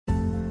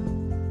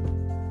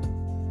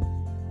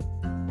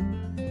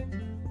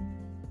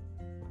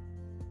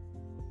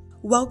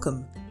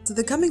Welcome to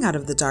the Coming Out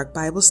of the Dark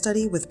Bible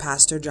Study with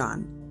Pastor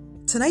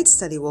John. Tonight's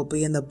study will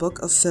be in the book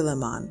of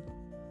Philemon.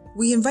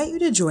 We invite you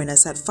to join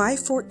us at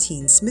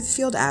 514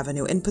 Smithfield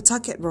Avenue in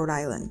Pawtucket, Rhode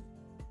Island.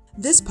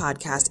 This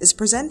podcast is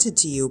presented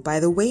to you by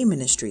the Way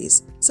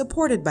Ministries,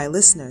 supported by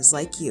listeners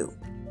like you.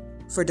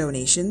 For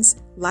donations,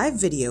 live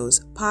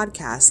videos,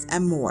 podcasts,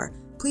 and more,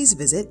 please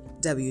visit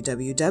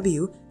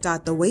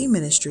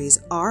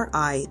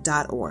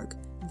www.thewayministriesri.org.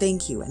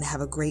 Thank you and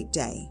have a great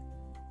day.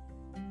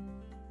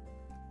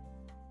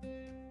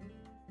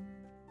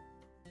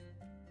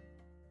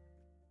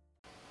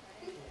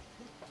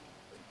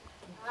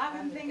 I've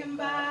been thinking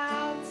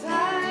about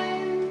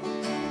time.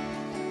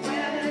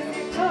 Where does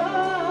it go?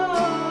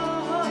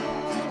 How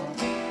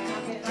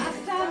can I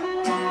stop my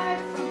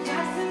life from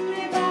passing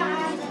me by? I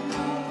don't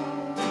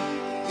know.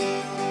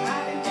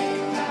 I've been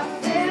thinking about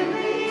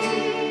family,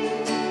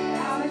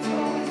 how it's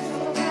going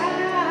so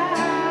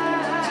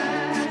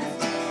fast.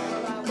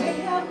 Well, I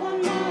wake up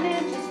one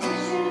morning just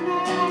wishing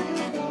that I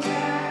could go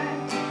back.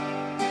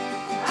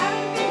 I've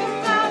been thinking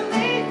about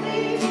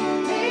lately,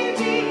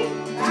 maybe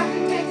I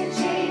can make a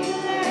change.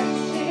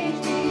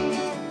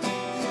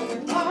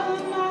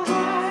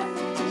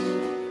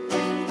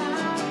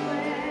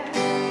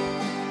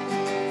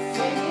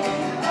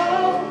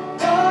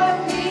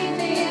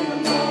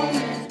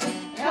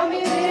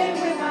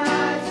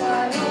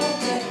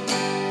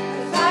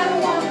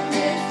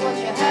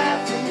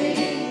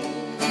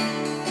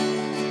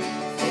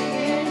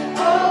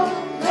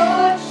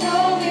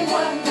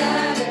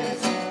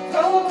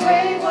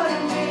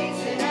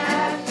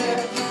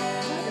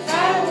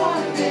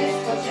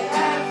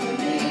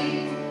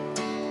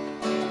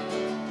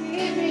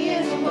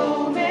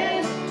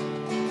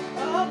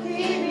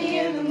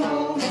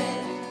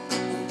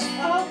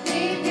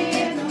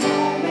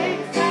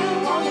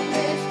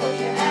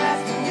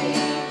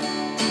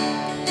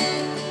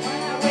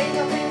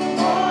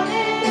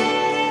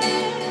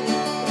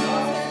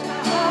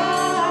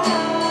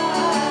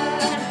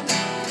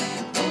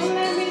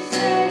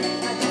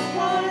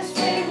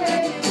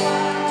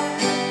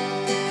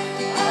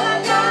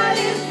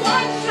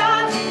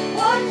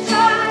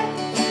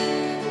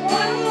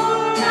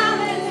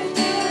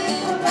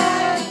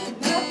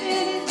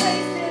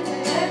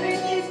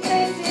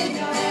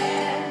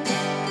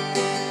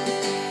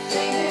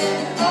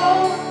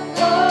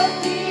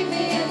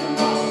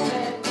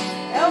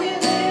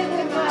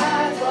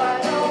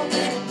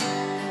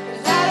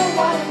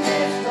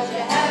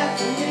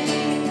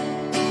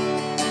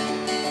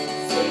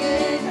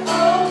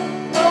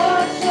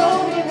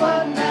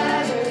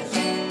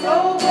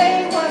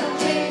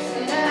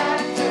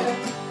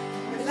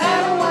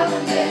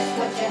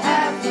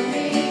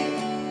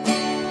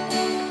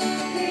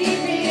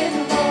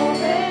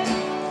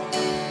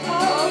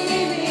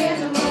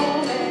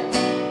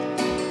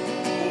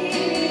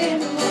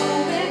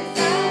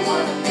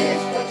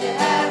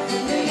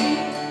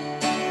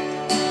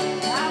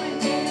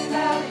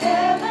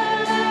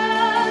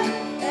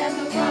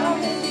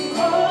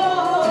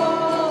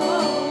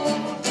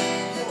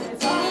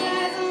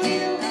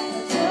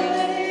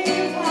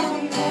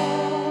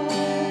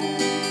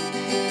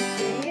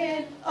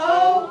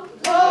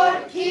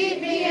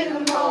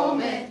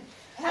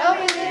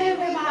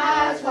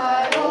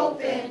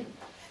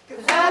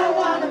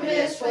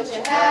 What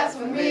you have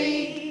for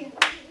me.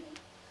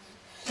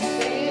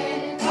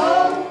 Saying,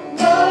 oh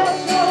Lord,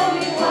 show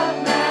me what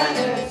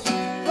matters.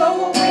 Throw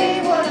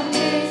away what I'm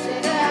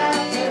chasing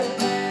after.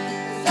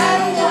 'Cause I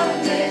don't want to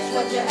miss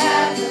what you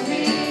have for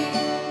me.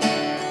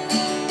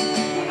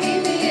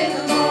 Keep me in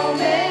the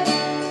moment.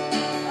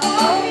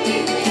 Oh,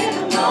 keep me in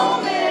the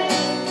moment.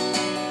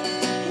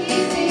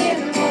 Keep me in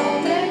the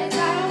moment. I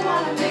don't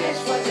want to miss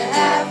what you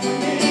have for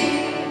me.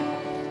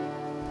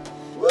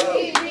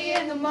 Keep me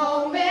in the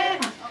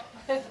moment.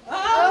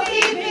 Oh,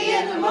 keep me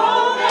in the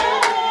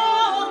moment,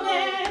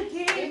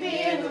 keep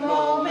me in the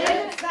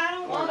moment. I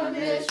don't want to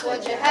miss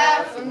what you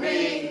have for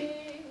me.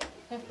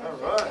 All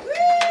right.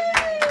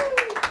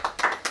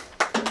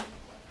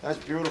 That's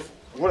beautiful.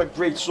 What a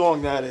great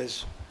song that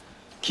is.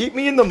 Keep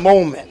me in the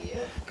moment,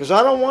 because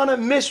I don't want to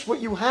miss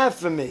what you have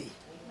for me.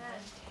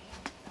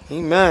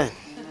 Amen.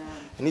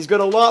 And He's got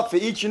a lot for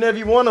each and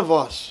every one of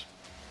us.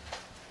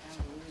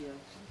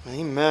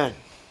 Amen.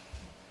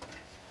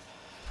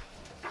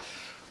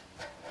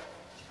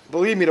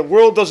 Believe me, the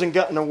world doesn't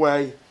get in the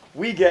way.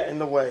 We get in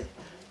the way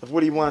of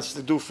what He wants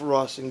to do for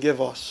us and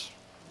give us.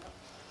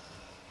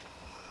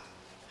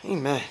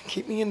 Amen.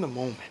 Keep me in the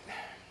moment.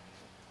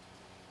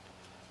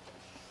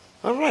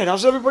 All right.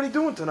 How's everybody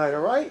doing tonight?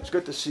 All right? It's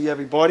good to see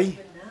everybody.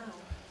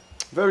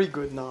 Very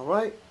good now,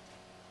 right?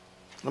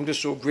 I'm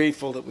just so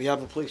grateful that we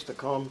have a place to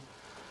come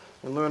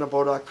and learn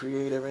about our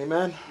Creator.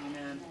 Amen?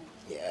 Amen.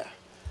 Yeah.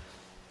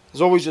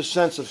 There's always a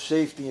sense of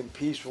safety and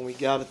peace when we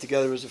gather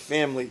together as a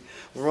family.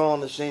 We're all on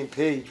the same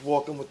page,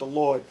 walking with the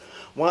Lord,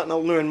 wanting to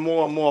learn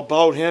more and more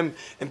about Him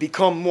and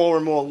become more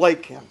and more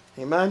like Him.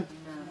 Amen?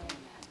 Amen.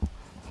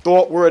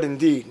 Thought, word, and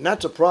deed. And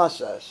that's a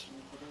process.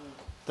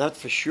 That's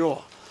for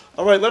sure.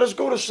 All right, let us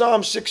go to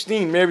Psalm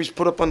 16. Mary's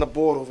put up on the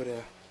board over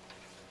there.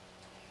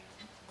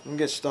 and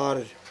get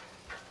started.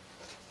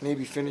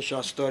 Maybe finish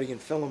our study in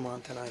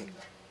Philemon tonight.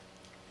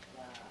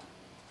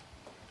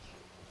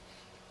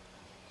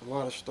 A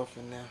lot of stuff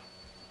in there.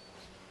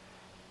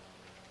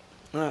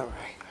 All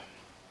right.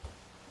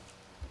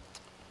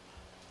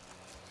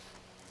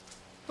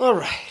 All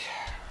right.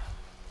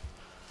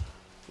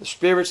 The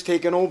Spirit's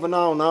taking over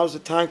now. Now's the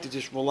time to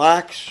just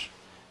relax,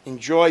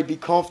 enjoy, be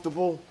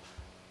comfortable.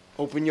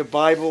 Open your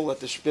Bible. Let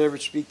the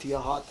Spirit speak to your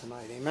heart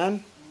tonight.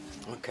 Amen?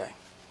 Okay.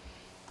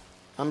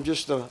 I'm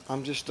just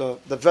the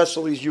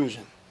vessel he's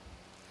using.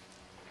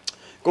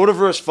 Go to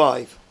verse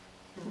 5.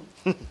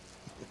 You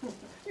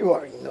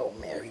already know,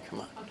 Mary. Come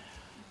on.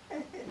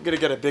 I'm going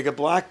to get a bigger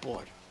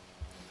blackboard.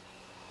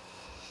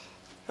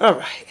 All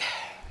right.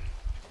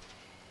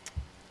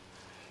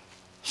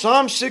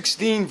 Psalm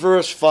 16,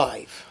 verse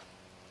 5.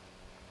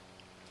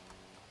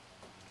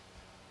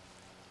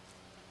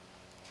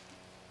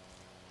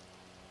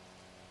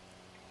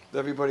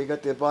 Everybody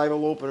got their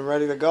Bible open and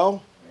ready to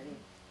go? Ready.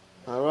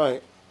 All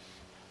right.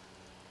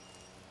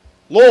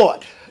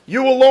 Lord,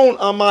 you alone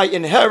are my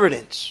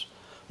inheritance,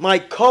 my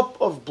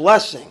cup of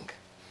blessing.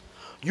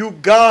 You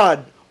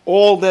guard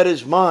all that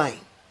is mine.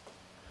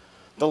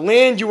 The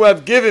land you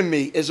have given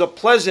me is a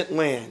pleasant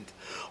land.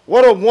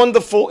 What a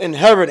wonderful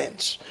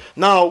inheritance.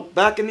 Now,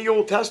 back in the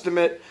Old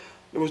Testament,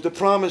 it was the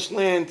promised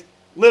land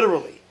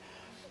literally.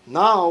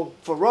 Now,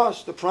 for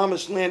us, the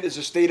promised land is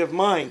a state of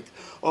mind,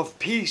 of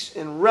peace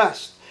and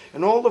rest.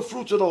 And all the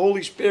fruits of the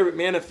Holy Spirit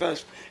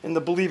manifest in the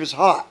believer's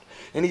heart.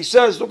 And he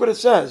says, look what it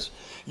says.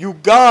 You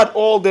guard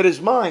all that is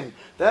mine.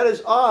 That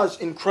is ours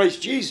in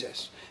Christ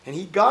Jesus. And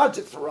he guards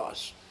it for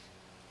us.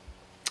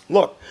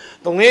 Look,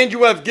 the land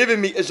you have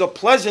given me is a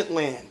pleasant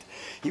land.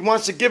 He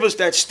wants to give us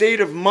that state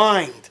of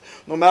mind.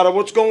 No matter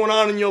what's going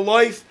on in your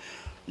life,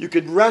 you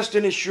could rest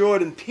and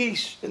assured in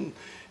peace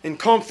and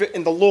comfort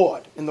in the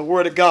Lord, in the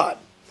Word of God.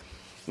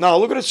 Now,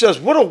 look what it says.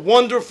 What a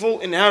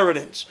wonderful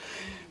inheritance.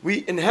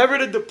 We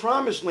inherited the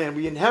promised land.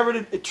 We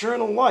inherited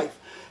eternal life.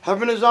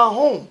 Heaven is our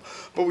home.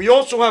 But we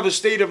also have a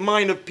state of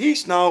mind of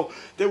peace now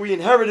that we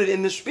inherited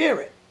in the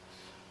Spirit.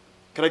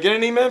 Can I get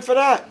an amen for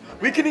that? Amen.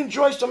 We can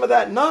enjoy some of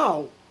that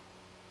now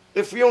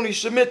if we only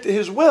submit to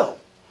his will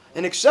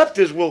and accept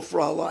his will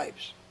for our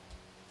lives.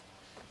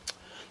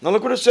 Now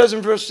look what it says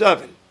in verse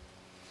 7.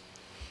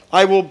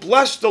 I will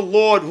bless the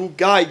Lord who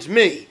guides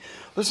me.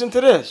 Listen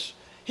to this.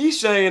 He's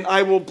saying,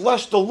 I will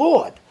bless the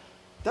Lord.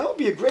 That would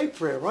be a great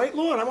prayer, right?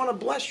 Lord, I want to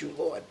bless you,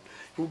 Lord,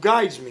 who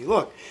guides me.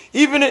 Look,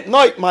 even at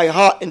night my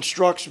heart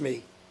instructs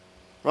me.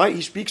 Right?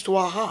 He speaks to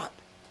our heart.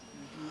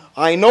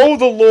 I know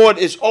the Lord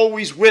is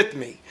always with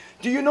me.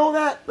 Do you know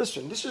that?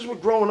 Listen, this is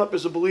what growing up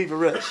as a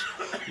believer is.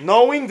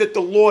 Knowing that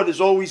the Lord is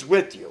always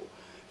with you.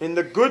 In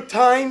the good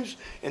times,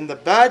 in the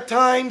bad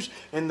times,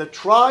 in the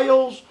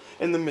trials,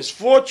 in the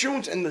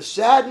misfortunes, in the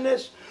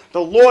sadness,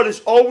 the Lord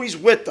is always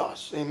with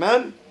us.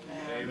 Amen?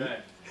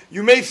 Amen.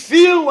 You may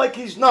feel like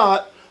he's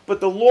not, but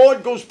the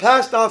Lord goes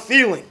past our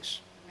feelings.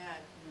 Amen.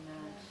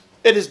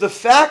 It is the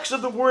facts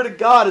of the Word of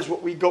God is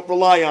what we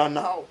rely on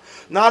now.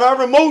 Not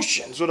our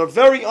emotions, that are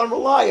very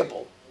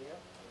unreliable.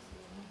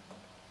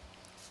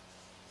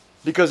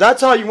 Because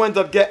that's how you end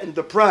up getting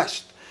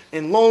depressed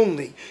and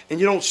lonely. And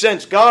you don't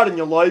sense God in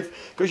your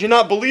life because you're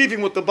not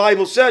believing what the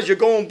Bible says. You're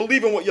going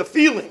believing what you're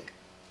feeling.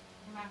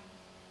 Amen.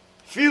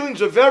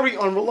 Feelings are very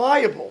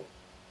unreliable.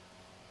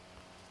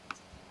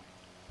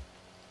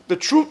 The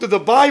truth of the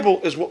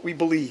Bible is what we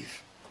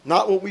believe,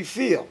 not what we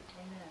feel.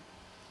 Amen.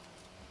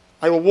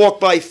 I will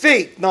walk by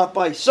faith, not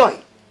by sight.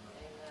 Amen.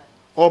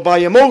 Or by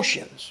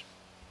emotions.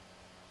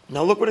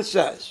 Now look what it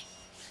says.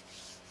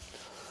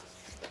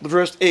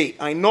 Verse 8.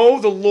 I know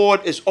the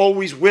Lord is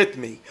always with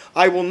me.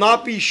 I will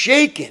not be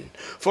shaken,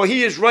 for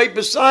he is right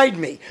beside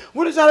me.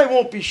 What is that I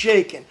won't be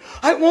shaken?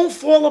 I won't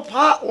fall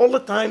apart all the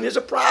time. There's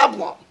a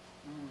problem.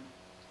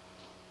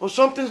 Or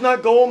something's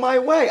not going my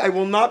way. I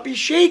will not be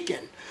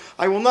shaken.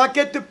 I will not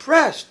get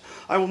depressed.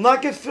 I will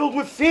not get filled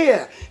with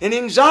fear and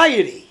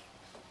anxiety.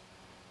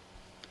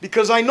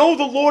 Because I know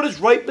the Lord is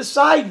right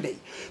beside me.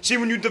 See,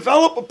 when you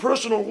develop a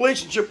personal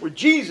relationship with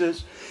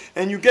Jesus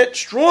and you get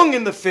strong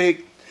in the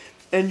faith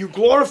and you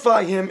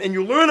glorify him and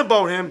you learn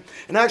about him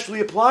and actually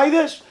apply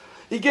this,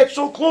 he gets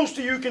so close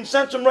to you, you can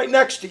sense him right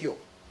next to you.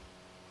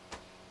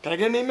 Can I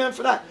get an amen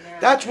for that? Amen.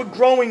 That's what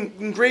growing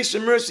in grace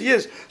and mercy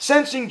is.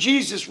 Sensing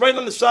Jesus right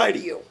on the side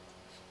of you.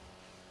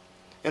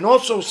 And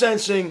also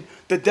sensing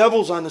the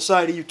devil's on the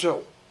side of you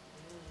too.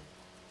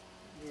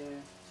 Yeah.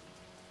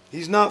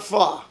 He's not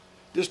far.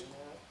 Just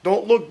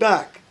don't look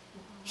back.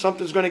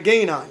 Something's going to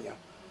gain on you.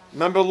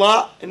 Remember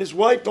Lot and his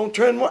wife? Don't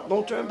turn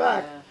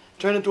back.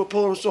 Turn into a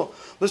pillar of salt.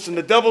 Listen,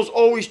 the devil's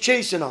always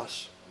chasing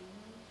us.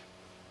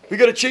 We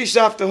got to chase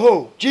after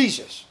who?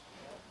 Jesus.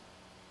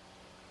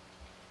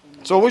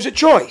 It's always a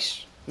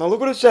choice. Now look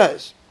what it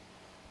says.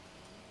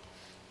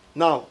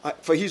 Now,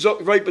 for he's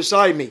right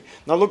beside me.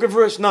 Now look at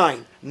verse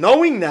 9.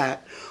 Knowing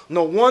that,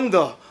 no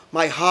wonder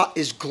my heart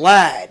is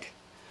glad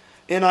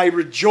and I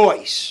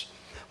rejoice.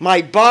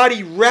 My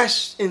body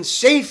rests in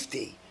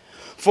safety.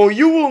 For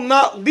you will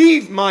not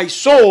leave my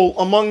soul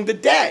among the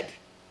dead.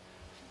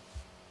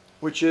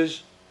 Which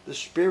is the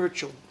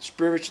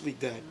spiritually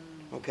dead.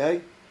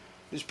 Okay?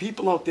 There's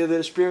people out there that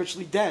are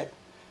spiritually dead.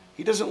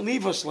 He doesn't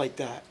leave us like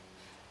that.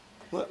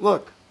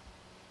 Look.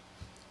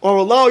 Or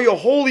allow your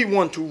Holy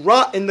One to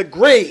rot in the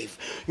grave.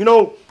 You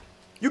know,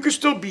 you can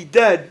still be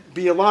dead,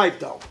 be alive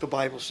though, the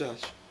Bible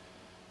says.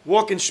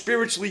 Walking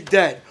spiritually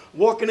dead.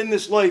 Walking in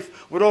this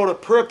life without a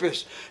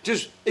purpose.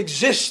 Just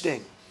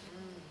existing.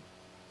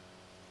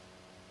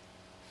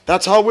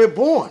 That's how we're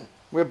born.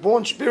 We're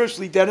born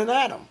spiritually dead in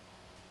Adam.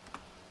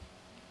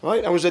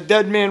 Right? I was a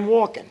dead man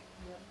walking.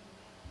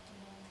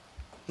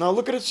 Now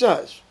look what it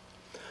says.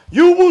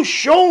 You will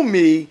show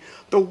me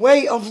the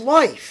way of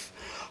life.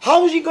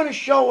 How is he going to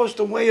show us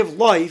the way of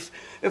life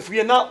if we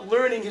are not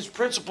learning his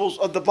principles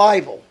of the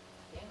Bible?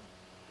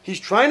 He's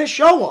trying to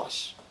show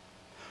us.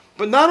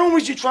 But not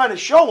only is he trying to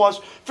show us,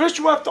 first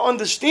you have to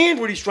understand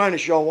what he's trying to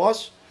show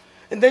us,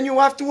 and then you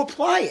have to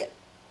apply it.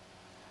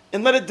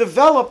 And let it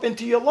develop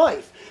into your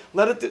life.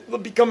 Let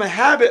it become a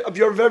habit of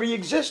your very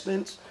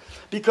existence,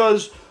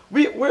 because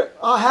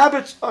our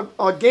habits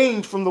are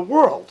gained from the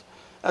world.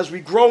 As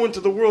we grow into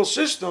the world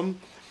system,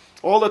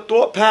 all the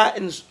thought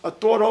patterns are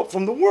thought out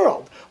from the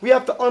world. We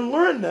have to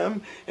unlearn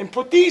them and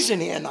put these in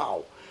here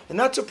now. And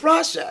that's a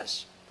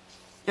process.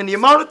 And the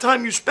amount of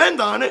time you spend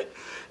on it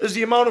is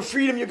the amount of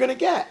freedom you're going to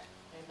get.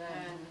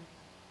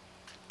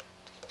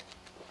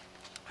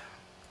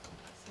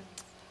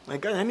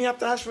 Amen. And you have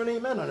to ask for an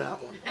amen on that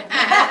one.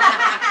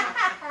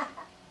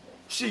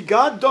 See,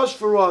 God does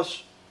for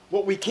us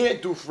what we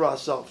can't do for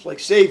ourselves, like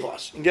save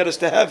us and get us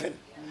to heaven.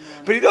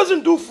 But he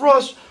doesn't do for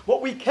us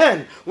what we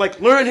can, like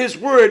learn his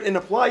word and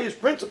apply his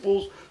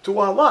principles to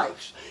our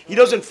lives. He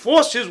doesn't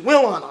force his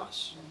will on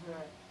us.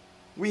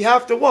 We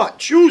have to what?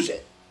 Choose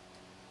it.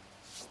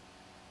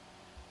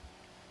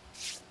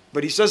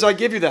 But he says, I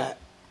give you that,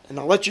 and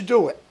I'll let you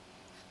do it.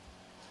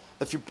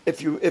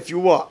 If you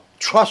what?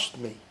 Trust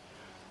me.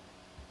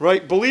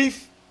 Right?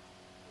 Belief.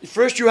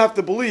 First you have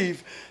to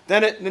believe,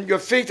 then your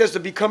faith has to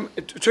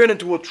turn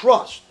into a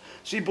trust.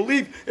 See,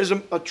 belief is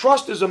a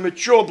trust is a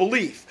mature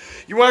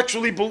belief. You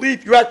actually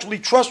believe, you actually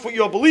trust what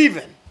you're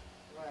believing.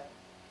 Right.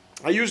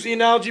 I used the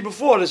analogy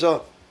before. There's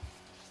a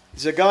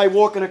guy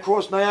walking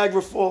across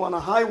Niagara Falls on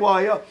a high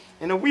wire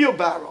in a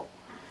wheelbarrow.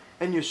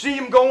 And you see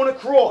him going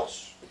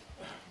across.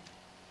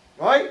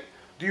 Right?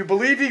 Do you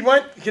believe he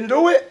can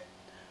do it?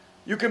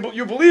 You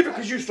believe it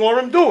because you saw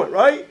him do it,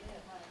 right?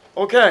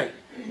 Okay.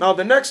 Now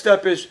the next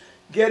step is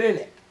get in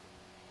it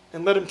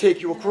and let him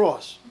take you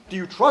across. Do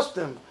you trust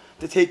him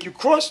to take you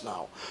across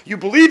now? You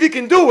believe he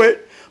can do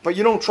it, but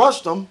you don't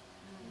trust him.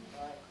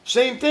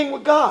 Same thing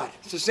with God.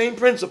 It's the same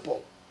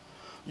principle.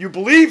 You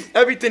believe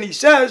everything he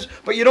says,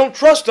 but you don't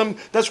trust him.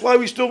 That's why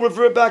we still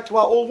revert back to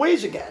our old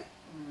ways again.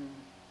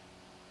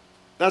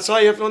 That's how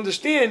you have to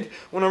understand,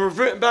 when I'm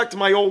reverting back to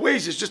my old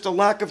ways, it's just a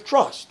lack of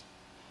trust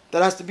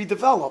that has to be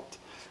developed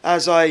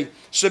as I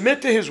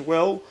submit to his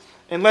will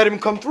and let him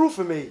come through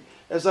for me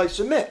as I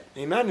submit.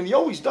 Amen? And he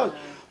always does.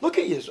 Look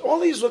at you. All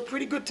these look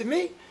pretty good to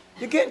me.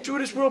 You're getting through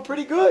this world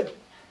pretty good.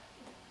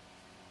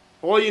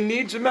 All your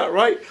needs are met,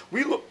 right?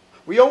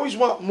 We always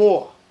want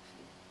more.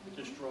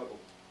 It's a struggle.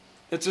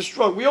 It's a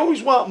struggle. We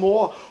always want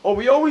more, or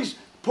we always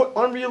put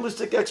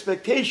unrealistic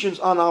expectations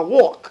on our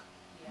walk.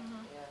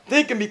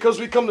 Thinking because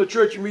we come to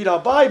church and read our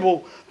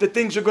Bible that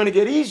things are going to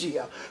get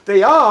easier.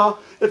 They are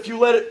if you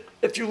let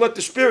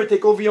the Spirit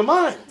take over your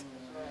mind.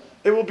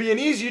 It will be an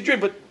easier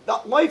journey,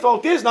 but life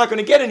out there is not going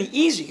to get any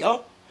easier.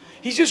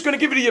 He's just going to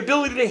give you the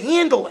ability to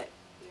handle it.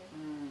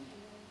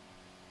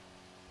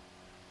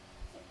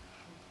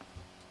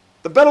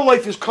 The better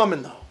life is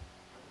coming though.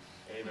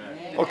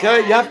 Amen.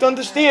 Okay, you have to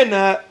understand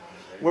that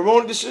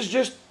we're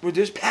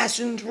just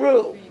passing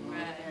through.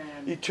 Amen.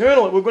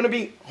 Eternally, we're going to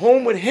be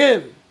home with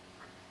him.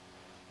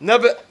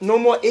 No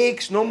more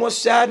aches, no more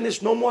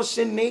sadness, no more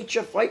sin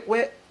nature, fight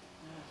with.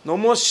 No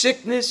more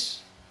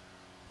sickness.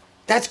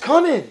 That's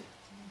coming.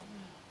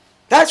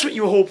 That's what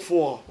you hope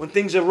for when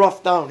things are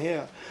rough down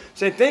here.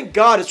 Say, thank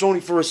God it's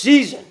only for a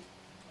season.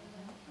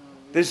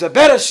 There's a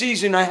better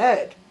season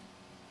ahead.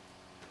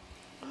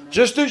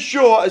 Just as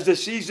sure as the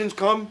seasons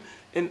come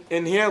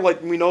in here,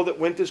 like we know that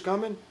winter's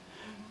coming,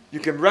 you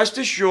can rest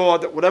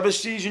assured that whatever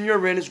season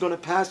you're in is going to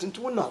pass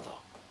into another.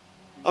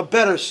 A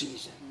better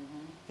season.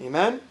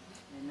 Amen?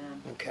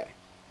 Okay.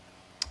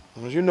 As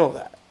long as you know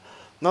that.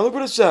 Now look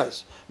what it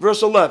says.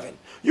 Verse 11.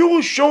 You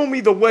will show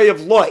me the way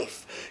of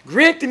life,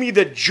 granting me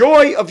the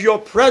joy of your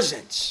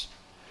presence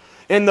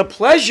and the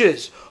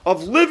pleasures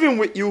of living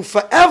with you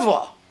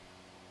forever.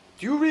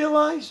 Do you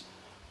realize?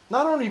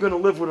 Not only are you going to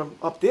live with him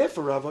up there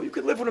forever, you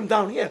can live with him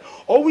down here.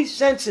 Always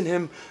sensing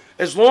him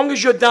as long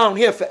as you're down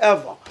here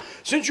forever.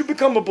 Since you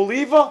become a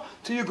believer,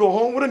 till you go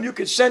home with him, you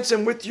can sense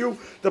him with you,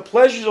 the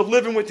pleasures of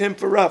living with him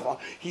forever.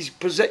 He's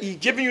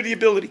giving you the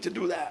ability to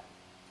do that.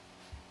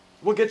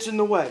 What gets in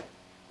the way?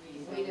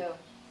 We do.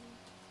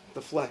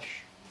 The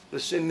flesh, the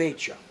sin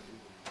nature.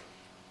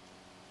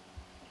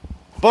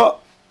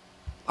 But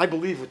I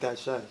believe what that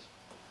says.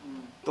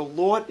 The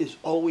Lord is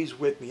always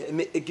with me.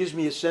 It gives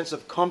me a sense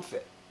of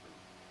comfort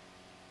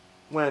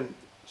when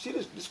See,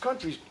 this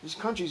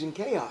country's in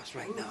chaos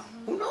right now.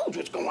 Who knows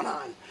what's going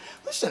on?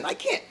 Listen,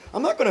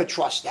 I'm not going to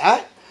trust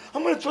that.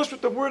 I'm going to trust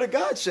what the Word of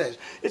God says.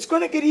 It's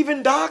going to get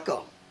even darker.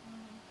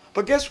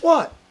 But guess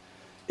what?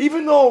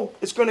 Even though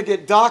it's going to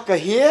get darker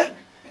here,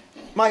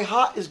 my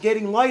heart is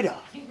getting lighter.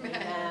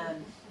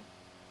 Amen.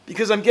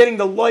 Because I'm getting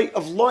the light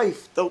of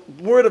life. The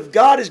Word of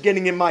God is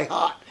getting in my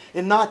heart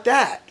and not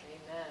that.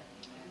 Amen.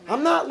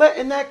 I'm not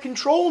letting that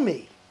control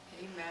me.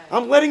 Amen.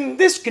 I'm letting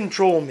this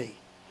control me.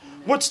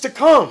 What's to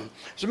come?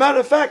 As a matter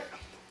of fact,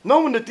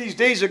 knowing that these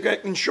days are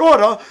getting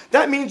shorter,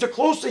 that means the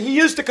closer He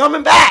is to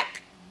coming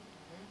back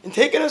and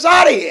taking us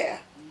out of here.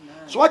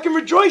 So I can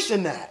rejoice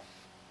in that.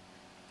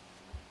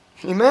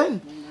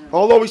 Amen?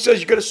 Although He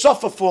says you're going to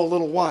suffer for a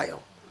little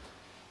while.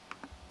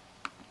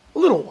 A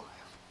little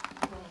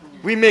while.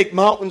 We make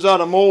mountains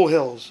out of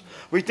molehills.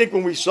 We think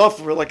when we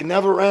suffer, like it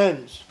never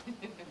ends.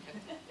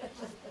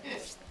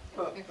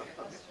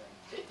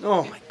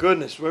 Oh my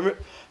goodness. Oh my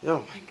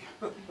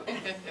God.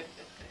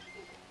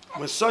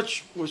 We're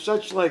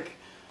such like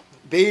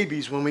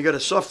babies when we got to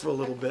suffer a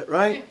little bit,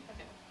 right?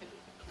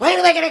 Why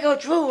do I got to go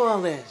through all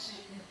this?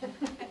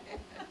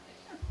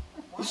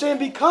 He's saying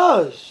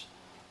because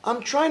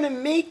I'm trying to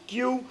make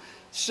you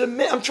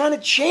submit. I'm trying to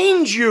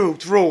change you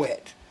through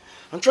it.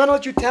 I'm trying to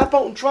let you tap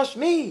out and trust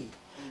me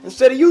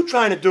instead of you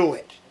trying to do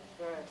it.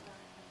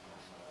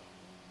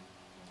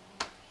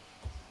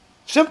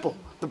 Simple.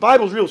 The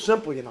Bible's real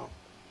simple, you know.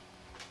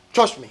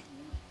 Trust me.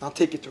 I'll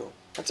take you through.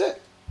 That's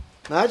it.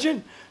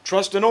 Imagine.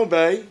 Trust and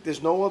obey.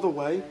 There's no other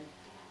way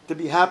to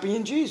be happy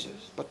in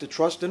Jesus but to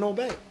trust and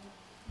obey.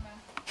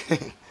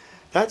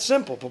 That's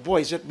simple. But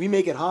boy, we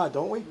make it hard,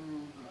 don't we?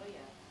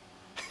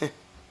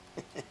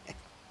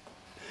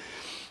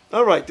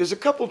 All right, there's a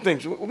couple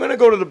things. We're going to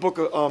go to the book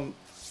of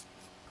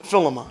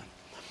Philemon.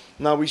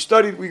 Now, we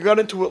got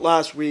into it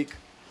last week.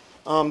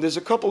 There's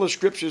a couple of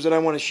scriptures that I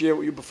want to share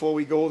with you before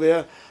we go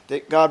there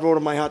that God wrote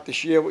in my heart to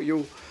share with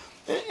you.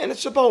 And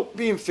it's about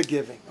being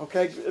forgiving,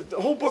 okay? The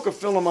whole book of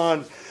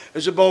Philemon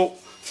is about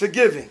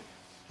forgiving,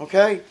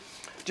 okay?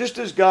 Just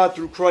as God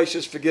through Christ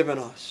has forgiven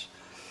us.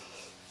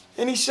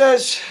 And he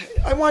says,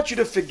 I want you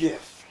to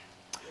forgive.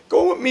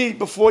 Go with me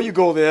before you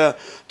go there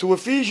to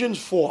Ephesians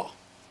 4.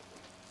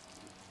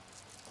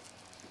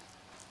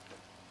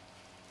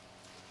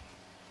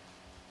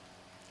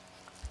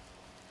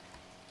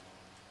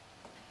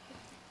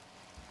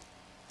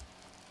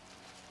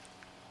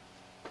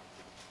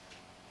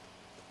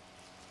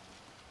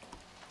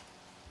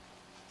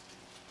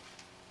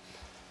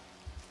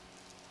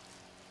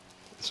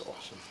 It's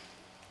awesome.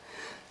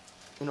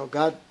 You know,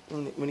 God,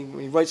 when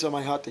he writes on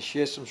my heart to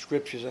share some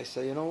scriptures, I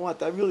say, you know what,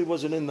 that really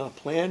wasn't in the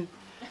plan.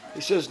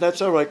 He says,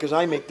 that's all right, because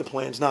I make the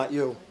plans, not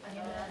you.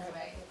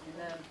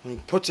 And he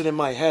puts it in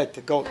my head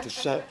to go to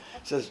say,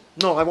 says,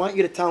 no, I want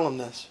you to tell him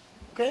this.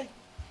 Okay?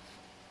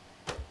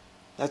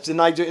 That's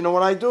an idea. You know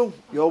what I do?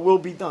 Your will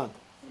be done.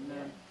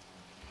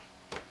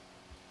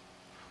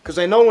 Because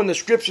I know when the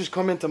scriptures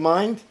come into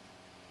mind,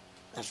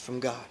 that's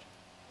from God.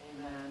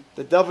 Amen.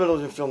 The devil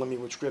doesn't fill me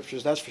with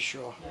scriptures, that's for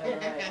sure. Yeah,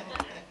 right.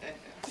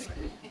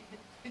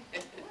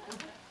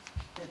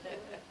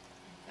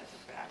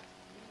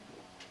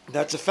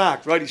 That's a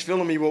fact, right? He's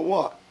filling me with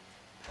what?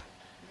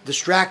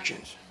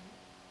 Distractions.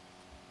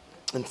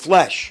 And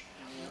flesh.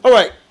 All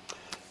right.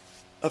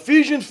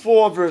 Ephesians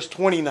 4, verse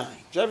 29.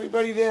 Is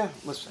everybody there?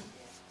 Listen.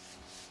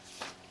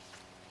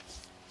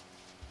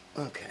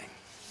 Okay.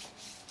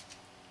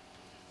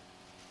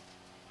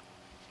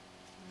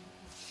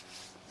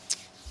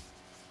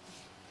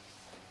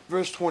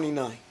 Verse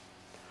 29.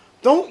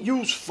 Don't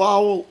use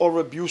foul or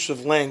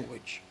abusive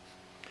language.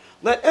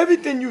 Let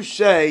everything you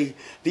say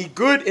be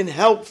good and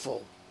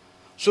helpful,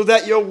 so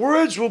that your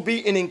words will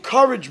be an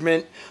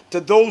encouragement to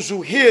those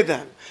who hear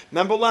them.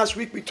 Remember last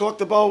week we talked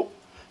about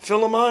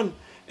Philemon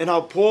and how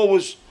Paul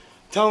was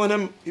telling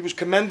him, he was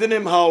commending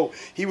him, how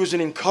he was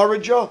an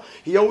encourager.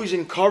 He always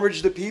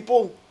encouraged the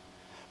people.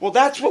 Well,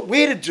 that's what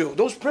we're to do.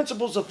 Those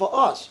principles are for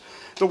us.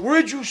 The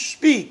words you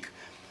speak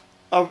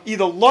are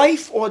either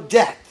life or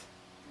death.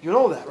 You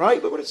know that,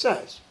 right? Look what it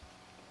says.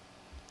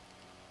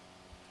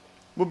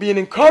 Will be an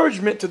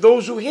encouragement to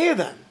those who hear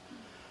them.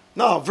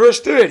 Now,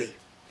 verse 30.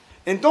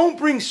 And don't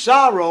bring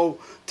sorrow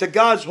to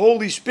God's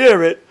Holy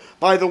Spirit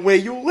by the way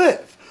you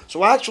live.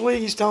 So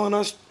actually, he's telling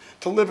us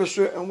to live a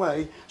certain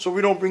way so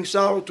we don't bring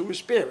sorrow to his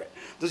Spirit.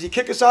 Does he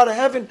kick us out of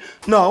heaven?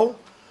 No.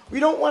 We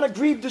don't want to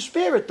grieve the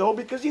Spirit, though,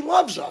 because he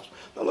loves us.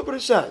 Now look what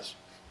it says.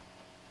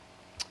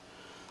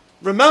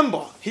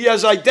 Remember, he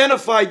has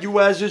identified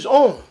you as his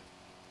own.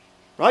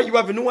 Right? You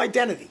have a new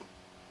identity.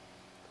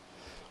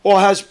 Or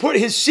has put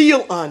his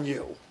seal on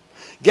you,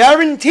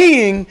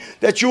 guaranteeing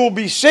that you will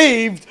be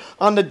saved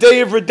on the day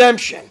of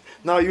redemption.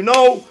 Now, you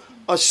know,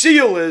 a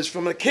seal is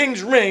from a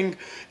king's ring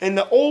in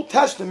the Old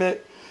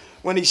Testament.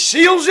 When he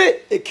seals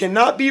it, it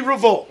cannot be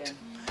revoked.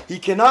 He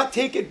cannot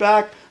take it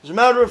back. As a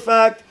matter of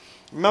fact,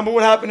 remember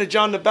what happened to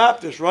John the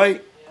Baptist,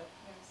 right?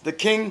 The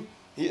king,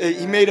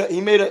 he made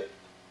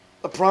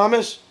a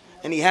promise,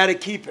 and he had to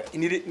keep it.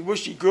 And he didn't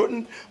wish he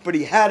couldn't, but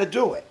he had to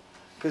do it.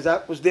 Because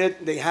that was there,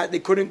 they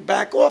couldn't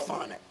back off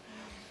on it.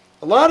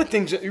 A lot of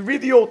things, you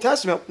read the Old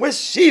Testament, we're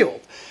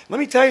sealed. Let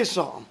me tell you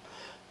something.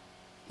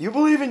 You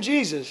believe in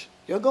Jesus,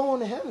 you're going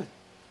to heaven.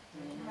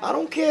 I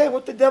don't care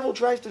what the devil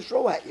tries to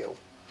throw at you.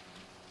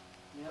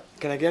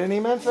 Can I get an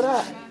amen for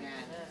that?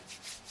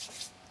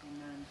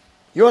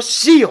 You're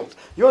sealed.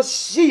 You're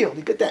sealed.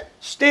 You get that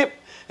stamp,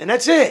 and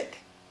that's it.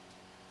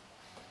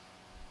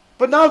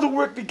 But now the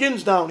work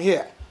begins down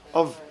here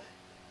of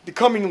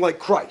becoming like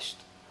Christ.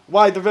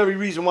 Why? The very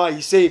reason why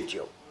he saved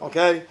you.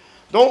 Okay?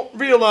 Don't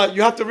realize,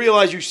 you have to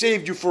realize you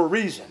saved you for a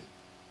reason.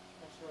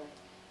 That's right.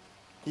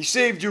 He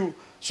saved you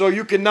so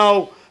you can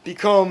now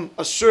become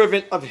a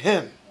servant of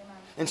him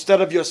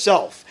instead of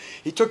yourself.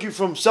 He took you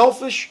from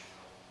selfish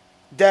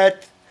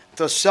death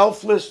to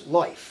selfless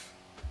life.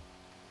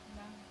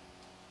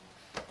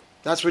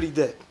 That's what he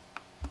did.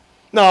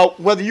 Now,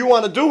 whether you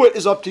want to do it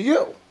is up to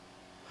you.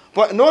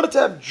 But in order to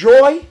have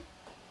joy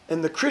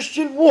in the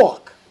Christian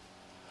walk,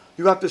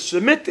 you have to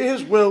submit to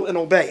his will and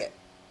obey it.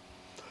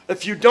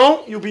 If you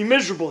don't, you'll be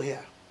miserable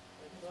here.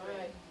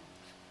 Right.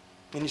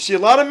 And you see a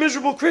lot of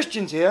miserable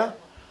Christians here,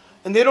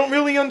 and they don't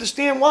really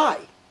understand why.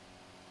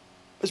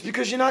 It's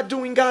because you're not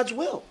doing God's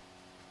will.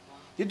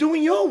 You're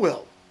doing your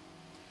will.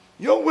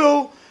 Your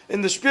will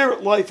in the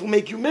spirit life will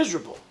make you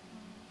miserable.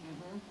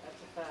 That's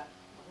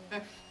a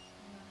fact.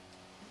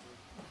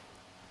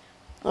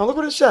 Now look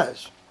what it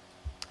says.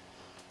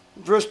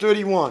 Verse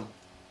 31.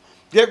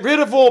 Get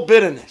rid of all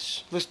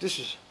bitterness. This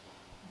is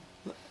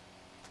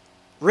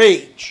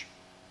rage,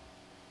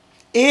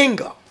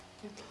 anger,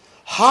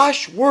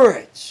 harsh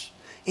words,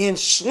 and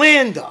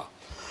slander,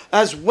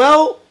 as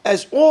well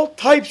as all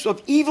types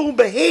of evil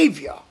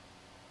behavior.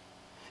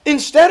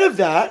 Instead of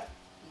that,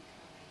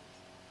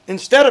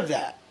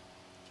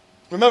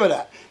 remember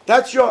that.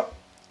 That's you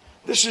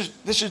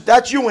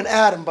and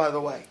Adam, by the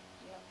way.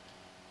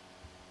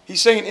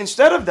 He's saying,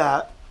 instead of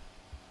that,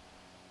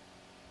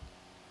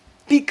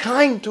 be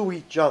kind to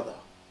each other,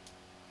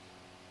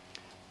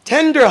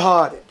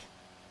 tender-hearted,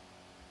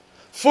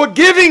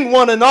 forgiving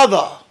one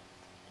another,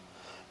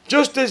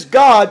 just as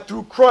God,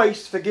 through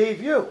Christ,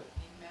 forgave you.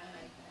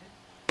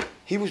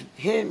 He was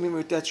hitting me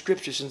with that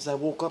scripture since I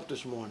woke up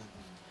this morning.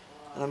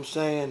 And I'm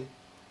saying,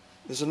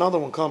 there's another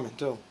one coming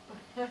too.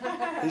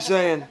 He's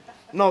saying,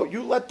 no,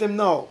 you let them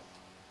know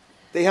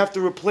they have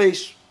to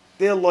replace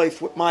their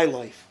life with my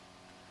life.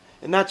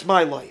 And that's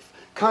my life.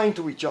 Kind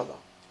to each other.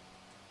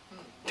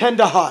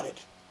 Tender-hearted.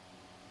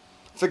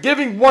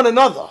 Forgiving one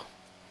another.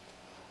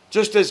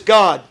 Just as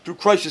God, through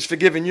Christ, has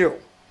forgiven you.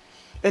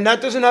 And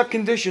that doesn't have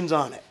conditions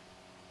on it.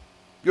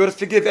 You're to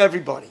forgive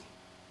everybody.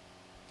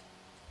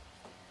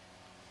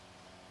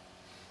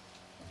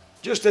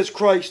 Just as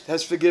Christ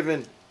has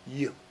forgiven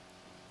you.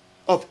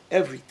 Of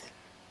everything.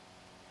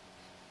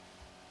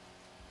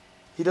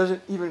 He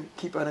doesn't even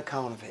keep an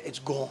account of it. It's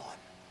gone.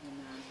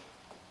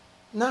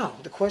 Now,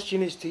 the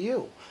question is to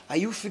you. Are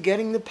you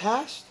forgetting the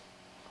past?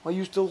 Or are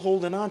you still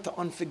holding on to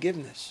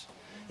unforgiveness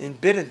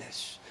and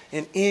bitterness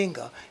and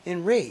anger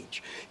and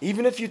rage?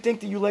 Even if you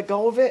think that you let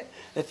go of it,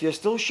 if it's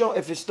still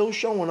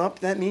showing up,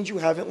 that means you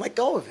haven't let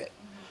go of it.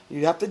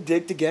 You have to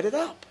dig to get it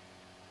up.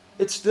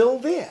 It's still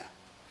there.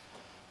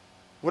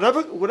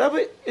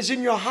 Whatever is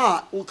in your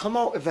heart will come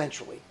out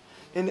eventually.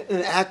 In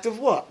an act of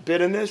what?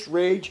 Bitterness,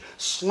 rage,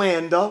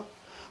 slander.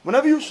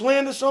 Whenever you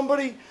slander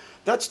somebody,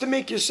 that's to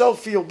make yourself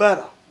feel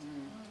better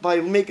by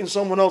making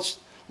somebody else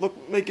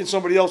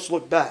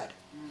look bad.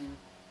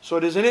 So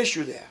there's an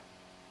issue there.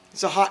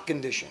 It's a heart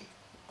condition.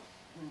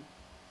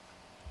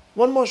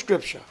 One more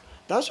scripture.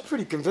 That's a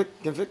pretty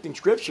convicting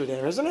scripture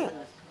there, isn't it?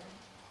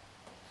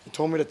 He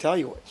told me to tell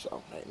you it.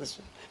 So, hey,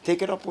 listen.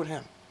 Take it up with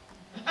him.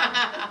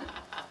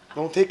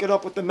 Don't take it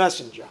up with the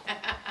messenger.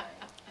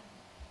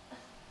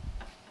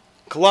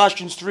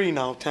 Colossians 3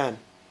 now, 10.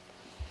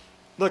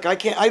 Look, I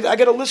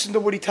got to listen to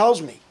what he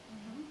tells me.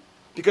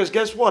 Because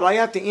guess what? I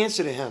have to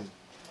answer to him.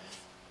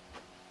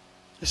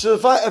 So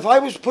if I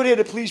was put here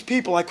to please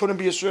people, I couldn't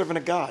be a servant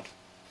of God.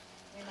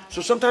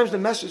 So sometimes the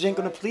message ain't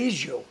going to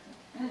please you.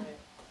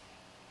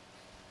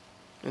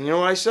 And you know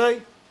what I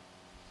say?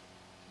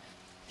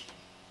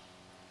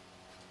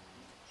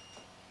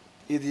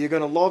 Either you're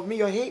going to love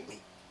me or hate me.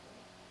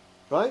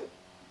 Right?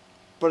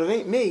 But it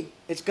ain't me,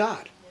 it's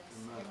God.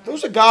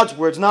 Those are God's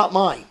words, not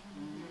mine.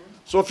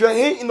 So if you're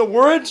hating the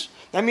words,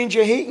 that means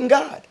you're hating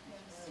God.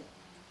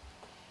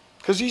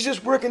 Because he's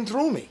just working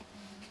through me.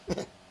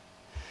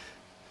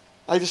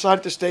 I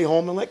decided to stay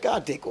home and let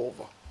God take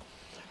over.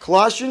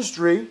 Colossians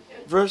 3,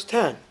 verse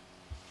 10.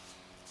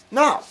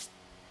 Now,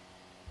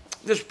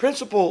 this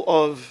principle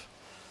of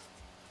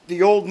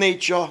the old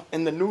nature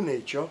and the new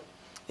nature,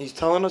 he's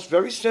telling us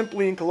very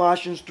simply in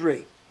Colossians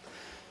 3,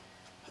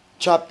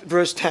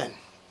 verse 10.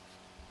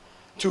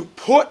 To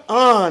put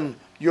on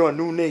your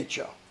new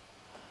nature.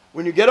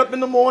 When you get up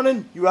in the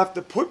morning, you have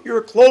to put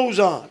your clothes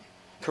on.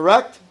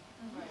 Correct?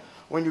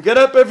 When you get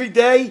up every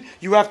day,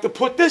 you have to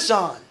put this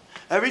on.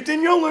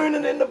 Everything you're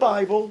learning in the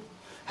Bible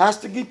has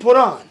to be put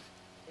on.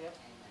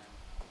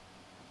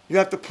 You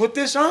have to put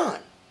this on.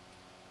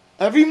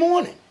 Every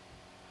morning.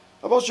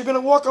 Or else you're going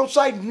to walk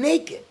outside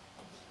naked.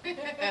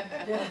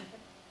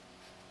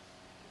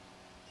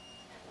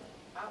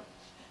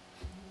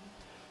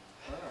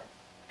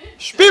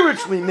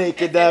 Spiritually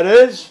naked, that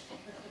is.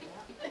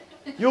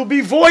 You'll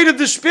be void of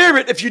the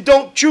Spirit if you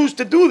don't choose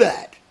to do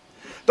that.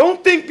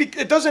 Don't think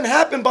it doesn't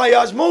happen by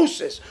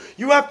osmosis.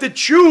 You have to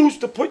choose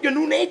to put your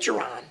new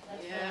nature on.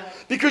 Yeah.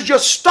 Because you're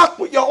stuck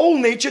with your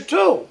old nature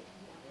too.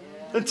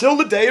 Until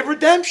the day of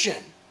redemption.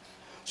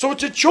 So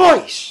it's a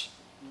choice.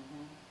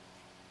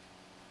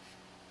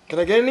 Can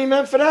I get an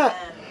amen for that?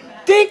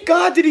 Thank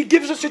God that He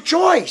gives us a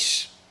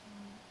choice.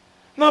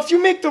 Now, if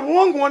you make the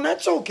wrong one,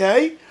 that's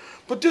okay.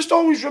 But just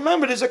always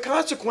remember there's a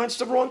consequence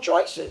to wrong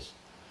choices.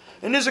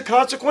 And there's a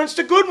consequence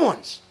to good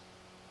ones.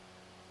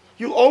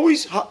 You'll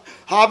always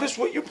harvest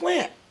what you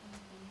plant.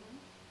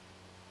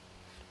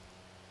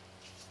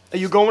 Are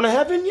you going to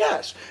heaven?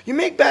 Yes. You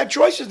make bad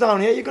choices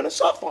down here, you're going to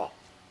suffer.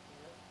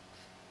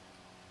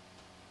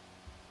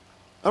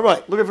 All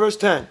right, look at verse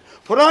 10.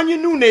 Put on your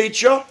new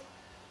nature.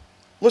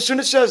 Listen,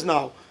 it says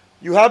now,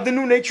 you have the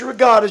new nature of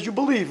God as you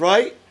believe,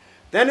 right?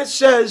 Then it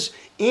says,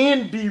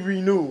 and be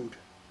renewed.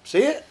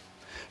 See it?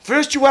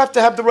 First you have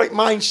to have the right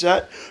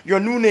mindset, your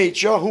new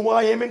nature, who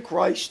I am in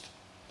Christ.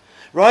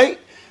 Right?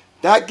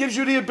 That gives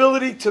you the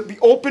ability to be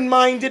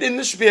open-minded in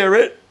the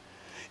Spirit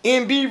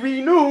and be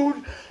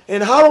renewed.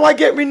 And how do I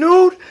get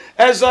renewed?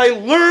 As I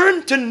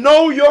learn to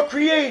know your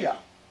Creator.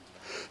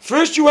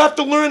 First you have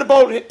to learn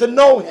about it, to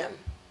know Him.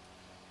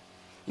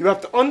 You have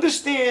to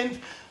understand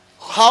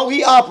how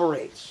He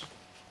operates.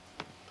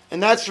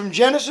 And that's from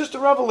Genesis to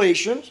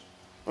Revelation.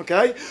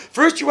 Okay?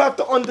 First you have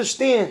to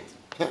understand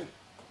Him.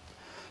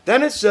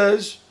 Then it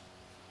says,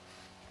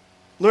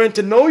 learn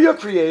to know your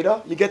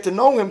Creator. You get to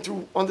know Him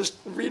through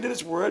reading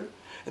His Word.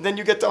 And then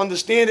you get to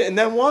understand it. And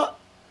then what?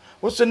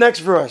 What's the next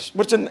verse?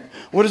 What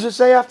does it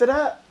say after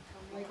that?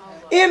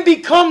 And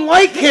become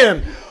like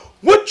Him.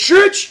 What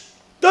church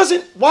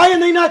why are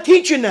they not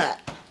teaching that?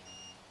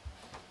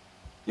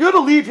 You're to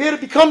leave here to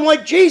become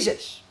like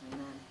Jesus.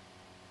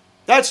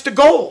 That's the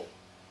goal.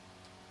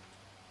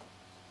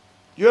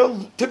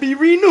 You're to be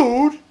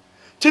renewed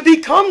to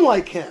become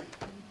like Him.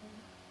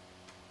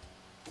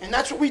 And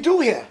that's what we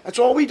do here. That's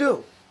all we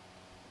do.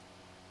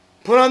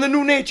 Put on the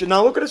new nature.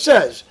 Now look what it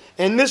says.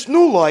 In this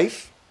new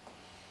life,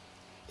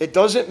 it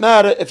doesn't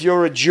matter if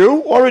you're a Jew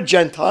or a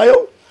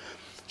Gentile,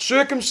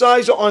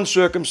 circumcised or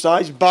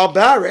uncircumcised,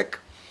 barbaric,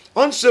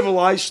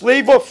 uncivilized,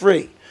 slave or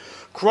free.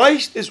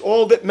 Christ is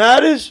all that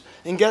matters.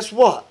 And guess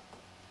what?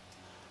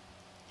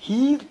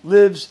 He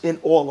lives in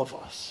all of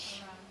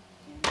us.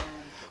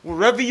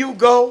 Wherever you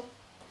go,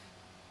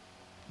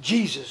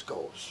 Jesus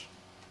goes.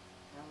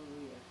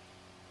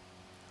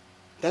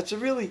 That's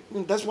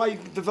why you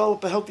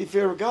develop a healthy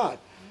fear of God.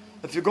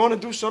 If you're going to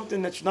do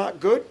something that's not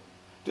good,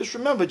 just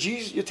remember,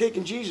 Jesus, you're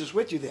taking Jesus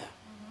with you there.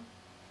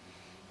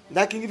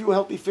 That can give you a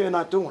healthy fear of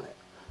not doing it.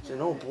 Saying,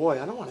 oh boy,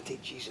 I don't want to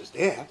take Jesus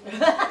there.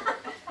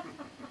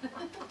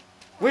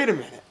 Wait a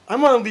minute. I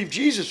want to leave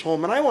Jesus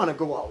home and I want to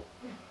go out.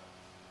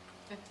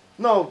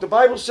 No, the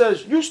Bible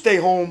says you stay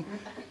home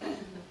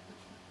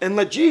and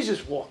let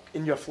Jesus walk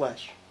in your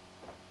flesh.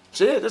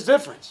 See, there's a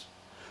difference.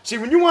 See,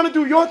 when you want to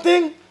do your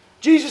thing,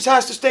 Jesus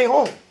has to stay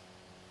home.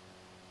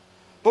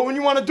 But when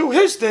you want to do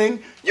His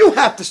thing, you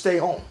have to stay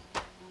home.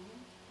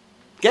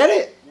 Get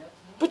it?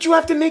 But you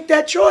have to make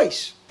that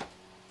choice.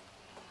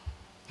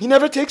 He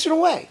never takes it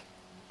away.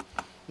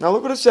 Now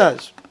look what it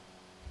says.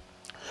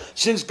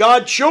 Since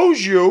God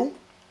chose you,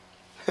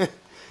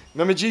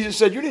 remember Jesus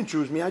said, you didn't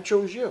choose me, I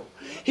chose you.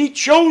 He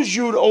chose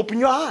you to open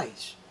your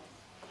eyes.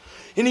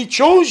 And He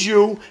chose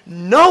you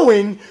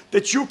knowing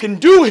that you can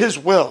do His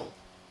will.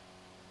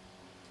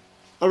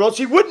 Or else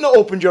He wouldn't have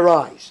opened your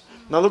eyes.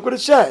 Now look what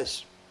it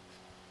says.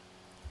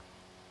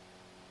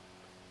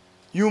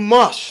 You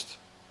must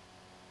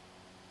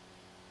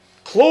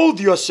clothe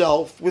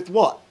yourself with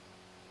what?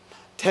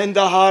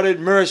 Tender-hearted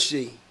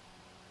mercy,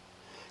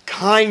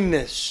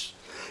 kindness,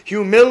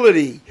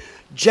 humility,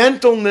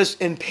 gentleness,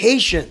 and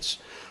patience.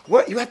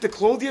 What? You have to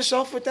clothe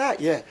yourself with that?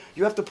 Yeah.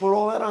 You have to put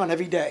all that on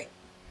every day.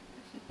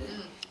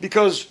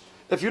 Because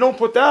if you don't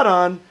put that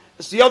on,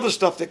 it's the other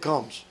stuff that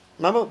comes.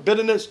 Remember?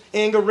 Bitterness,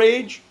 anger,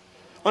 rage,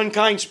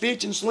 unkind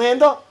speech, and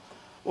slander.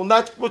 Well,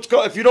 that's what's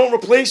if you don't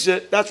replace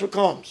it, that's what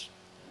comes.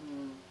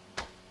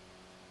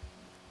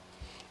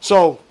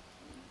 So,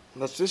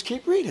 let's just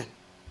keep reading.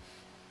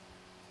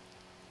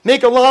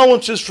 Make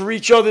allowances for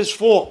each other's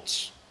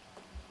faults.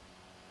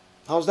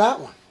 How's that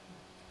one?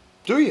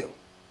 Do you?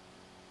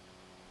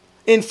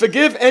 And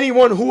forgive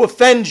anyone who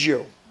offends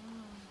you.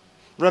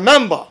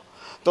 Remember,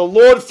 the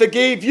Lord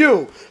forgave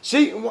you.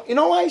 See, you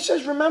know why He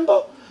says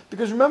remember?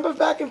 Because remember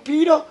back in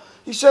Peter,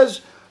 he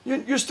says,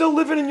 you're still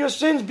living in your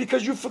sins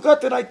because you forgot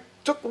that I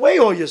took away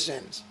all your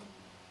sins.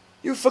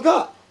 You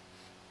forgot.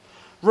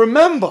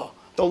 Remember,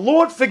 the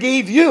Lord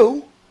forgave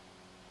you,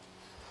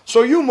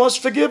 so you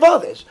must forgive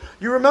others.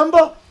 You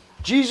remember?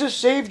 Jesus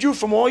saved you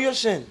from all your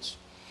sins.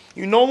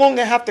 You no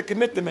longer have to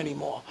commit them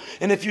anymore.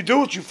 And if you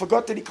do it, you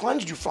forgot that He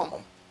cleansed you from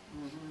them.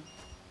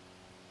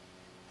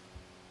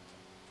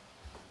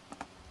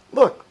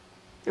 Look,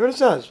 here it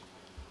says.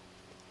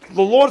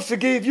 The Lord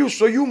forgave you,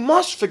 so you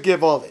must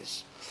forgive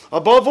others.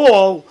 Above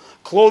all,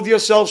 clothe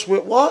yourselves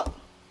with what?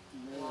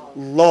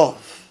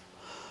 Love.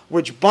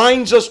 which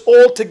binds us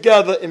all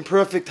together in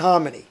perfect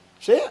harmony.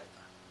 See it?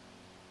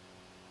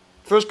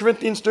 1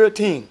 Corinthians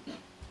 13.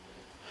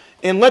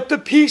 And let the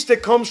peace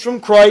that comes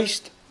from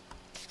Christ,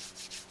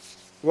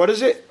 what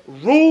is it?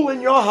 Rule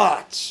in your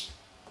hearts.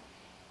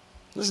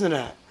 Listen to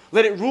that.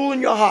 Let it rule in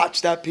your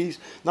hearts, that peace.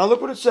 Now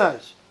look what it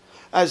says.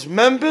 As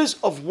members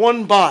of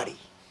one body,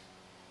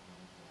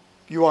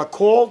 you are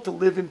called to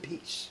live in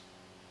peace.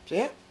 See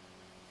it?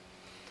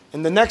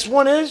 And the next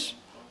one is,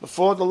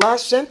 before the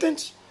last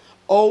sentence,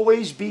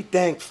 always be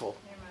thankful.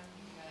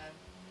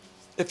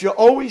 If you're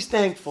always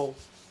thankful,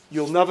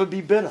 you'll never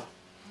be bitter.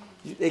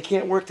 They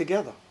can't work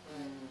together.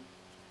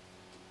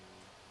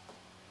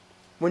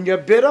 When you're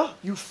bitter,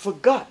 you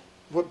forgot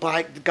what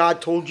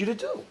God told you to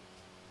do.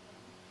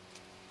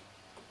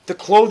 To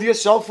clothe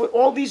yourself with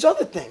all these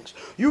other things.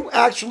 You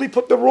actually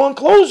put the wrong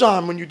clothes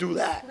on when you do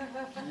that.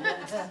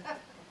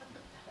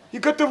 You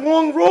got the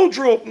wrong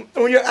wardrobe.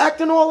 When you're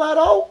acting all that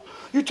out,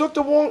 you got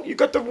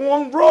the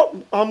wrong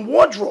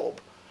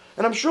wardrobe.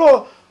 And I'm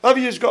sure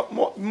every you's got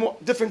more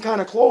different kind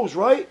of clothes,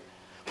 right?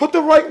 Put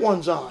the right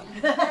ones on.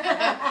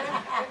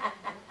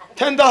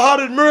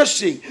 Tender-hearted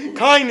mercy,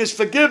 kindness,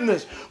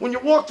 forgiveness. When you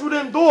walk through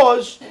them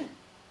doors,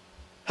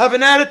 have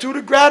an attitude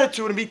of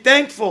gratitude and be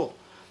thankful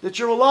that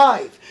you're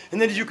alive and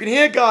that you can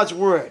hear God's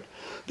word.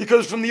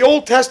 Because from the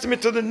Old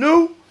Testament to the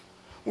New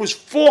was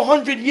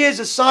 400 years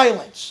of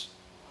silence.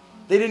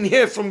 They didn't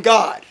hear from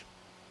God.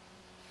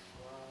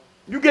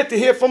 You get to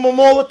hear from Him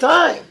all the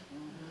time.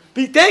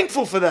 Be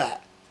thankful for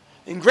that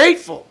and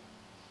grateful.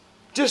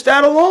 Just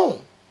that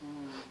alone.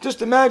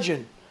 Just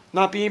imagine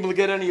not being able to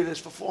get any of this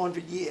for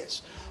 400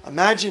 years.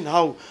 Imagine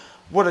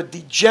what a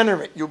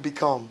degenerate you'll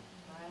become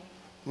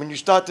when you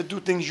start to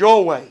do things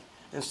your way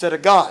instead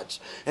of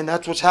God's. And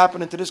that's what's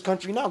happening to this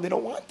country now. They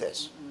don't want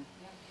this.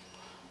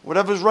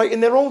 Whatever's right in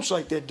their own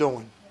sight, they're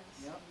doing.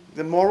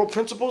 The moral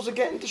principles are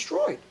getting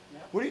destroyed.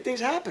 What do you think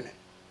is happening?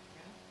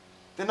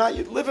 They're not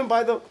living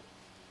by the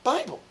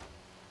Bible,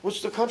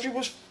 which the country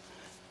was.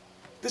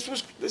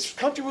 This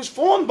country was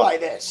formed by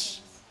this.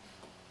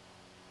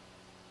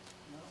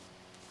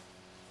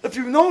 If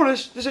you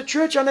notice, there's a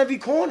church on every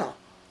corner.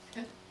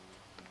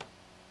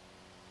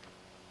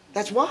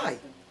 That's why.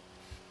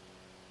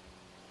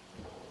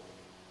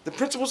 The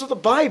principles of the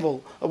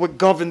Bible are what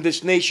governed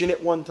this nation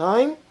at one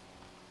time.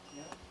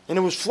 And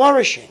it was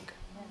flourishing.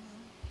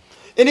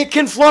 And it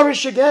can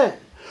flourish again.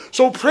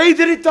 So pray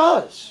that it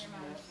does.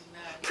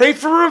 Pray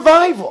for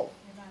revival.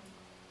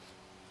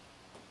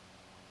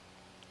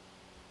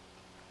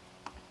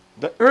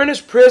 The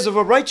earnest prayers of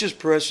a righteous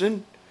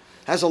person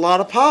has a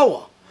lot of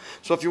power.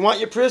 So if you want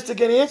your prayers to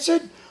get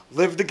answered,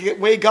 live the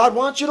way God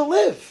wants you to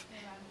live.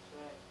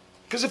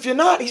 Because if you're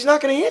not, He's not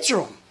going to answer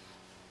them.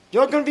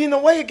 You're going to be in the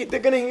way. You're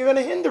going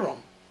to hinder them.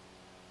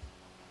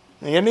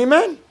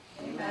 Amen?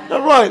 Amen.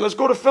 All right, let's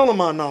go to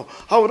Philemon now.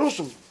 Howard, those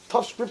are some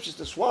tough scriptures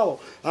to swallow.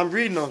 I'm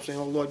reading them saying,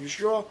 oh Lord, you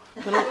sure?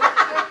 You know?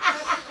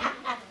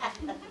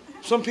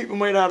 Some people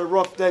might have had a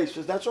rough day.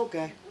 Says, that's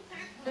okay.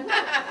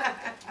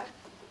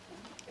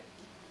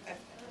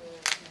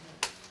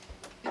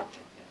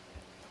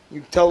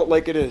 You tell it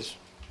like it is.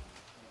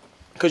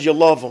 Because you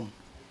love them.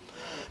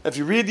 If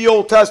you read the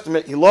Old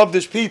Testament, He loved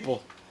His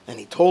people. And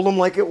He told them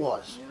like it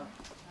was.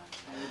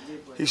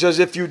 He says,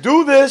 if you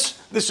do this,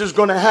 this is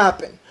going to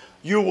happen.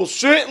 You will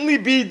certainly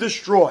be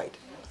destroyed.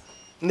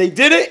 And they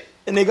did it,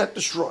 and they got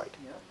destroyed.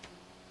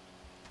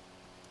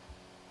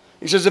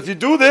 He says, if you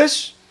do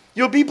this,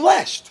 you'll be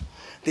blessed.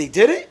 They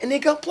did it, and they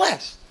got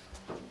blessed.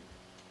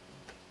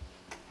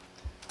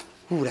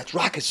 Ooh, that's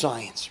rocket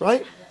science,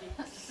 right?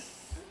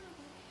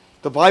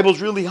 The Bible's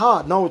really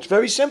hard. No, it's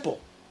very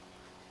simple.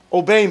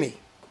 Obey me.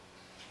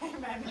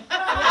 Amen.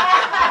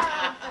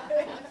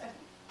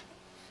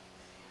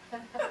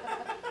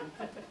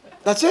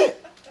 That's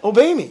it.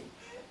 Obey me.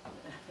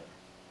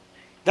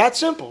 That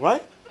simple,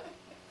 right?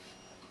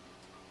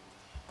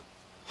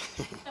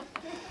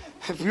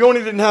 If we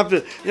only didn't have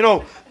to,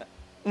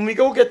 when we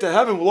go get to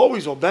heaven, we'll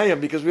always obey Him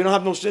because we don't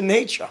have no sin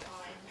nature.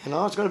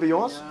 It's going to be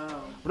awesome.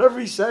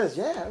 Whatever He says,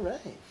 yeah, all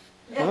right.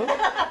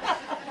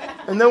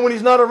 And then when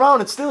He's not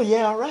around, it's still,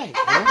 yeah, all right.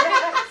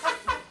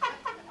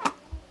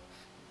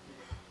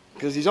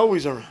 Because He's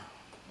always around.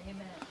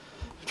 Amen.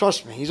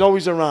 Trust me, He's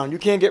always around. You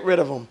can't get rid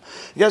of Him.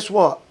 Guess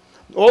what?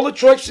 All the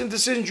choices and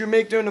decisions you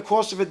make during the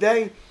course of a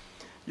day,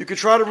 you could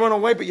try to run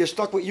away, but you're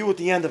stuck with you at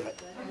the end of it.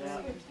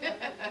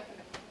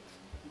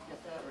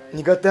 And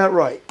you got that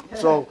right.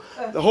 So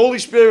the Holy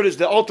Spirit is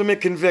the ultimate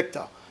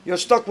convictor. You're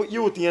stuck with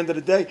you at the end of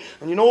the day.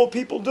 And you know what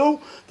people do?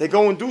 They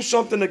go and do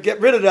something to get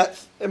rid of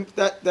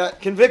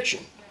that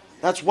conviction.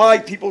 That's why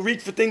people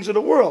reach for things of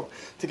the world.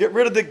 To get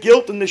rid of the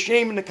guilt and the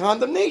shame and the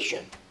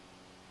condemnation.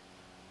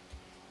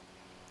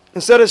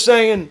 Instead of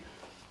saying,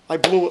 I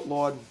blew it,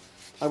 Lord.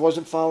 I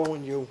wasn't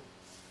following you.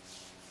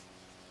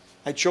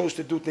 I chose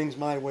to do things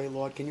my way,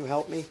 Lord. Can you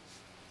help me?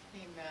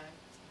 Amen.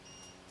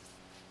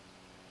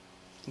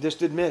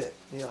 Just admit it.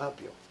 He'll help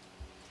you.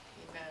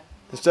 Amen.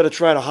 Instead of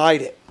trying to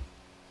hide it.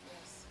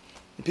 Yes.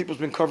 And people's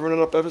been covering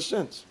it up ever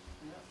since.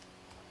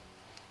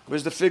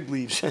 Where's the fig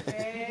leaves?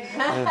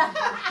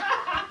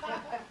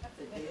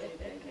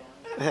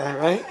 Yeah,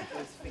 right?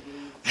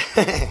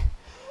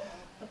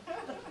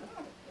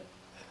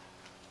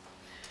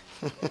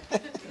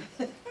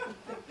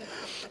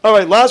 All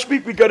right, last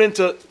week we got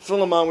into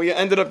Philemon. We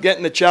ended up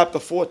getting to chapter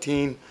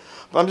 14.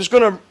 But I'm just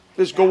going to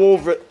just go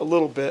over it a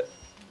little bit.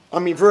 I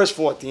mean, verse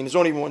 14. There's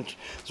only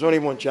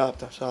one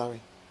chapter.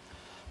 Sorry.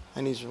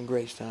 I need some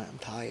grace tonight. I'm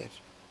tired.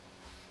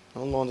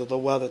 I'm under the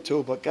weather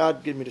too, but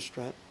God give me the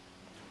strength.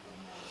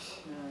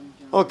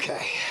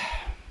 Okay.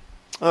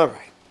 All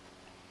right.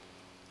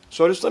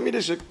 So let me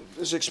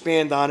just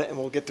expand on it, and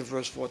we'll get to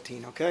verse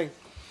 14, okay?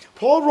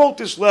 Paul wrote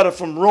this letter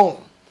from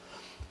Rome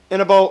in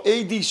about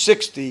AD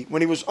 60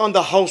 when he was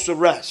under house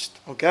arrest,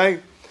 okay?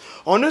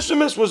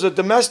 Onesimus was a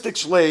domestic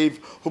slave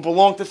who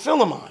belonged to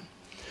Philemon,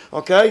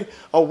 okay?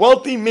 A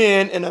wealthy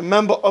man and a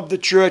member of the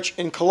church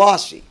in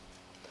Colossae.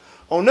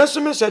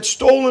 Onesimus had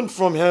stolen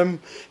from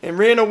him and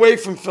ran away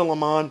from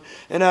Philemon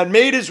and had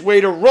made his way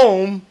to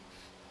Rome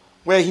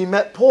where he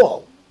met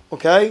Paul,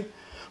 okay?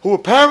 Who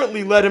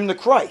apparently led him to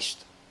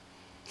Christ,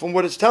 from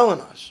what it's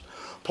telling us.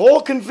 Paul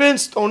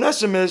convinced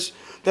Onesimus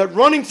that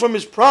running from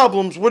his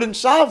problems wouldn't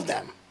solve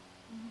them.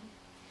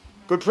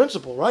 Good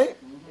principle, right?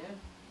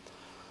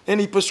 And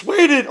he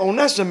persuaded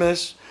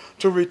Onesimus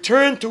to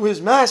return to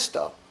his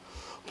master.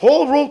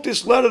 Paul wrote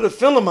this letter to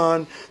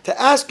Philemon to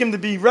ask him to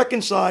be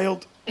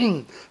reconciled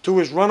to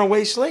his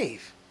runaway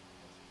slave.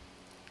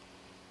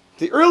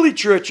 The early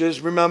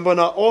churches, remember,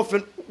 not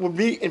often would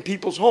meet in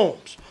people's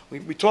homes.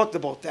 We talked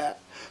about that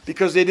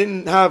because they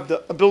didn't have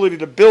the ability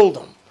to build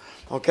them.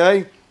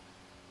 Okay?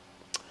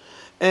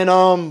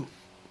 And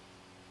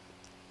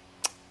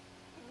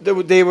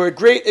they were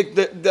great,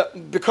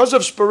 because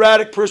of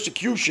sporadic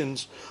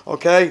persecutions,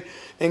 okay,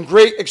 and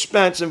great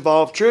expense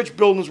involved, church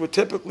buildings were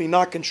typically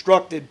not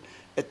constructed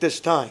at this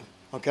time,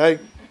 okay?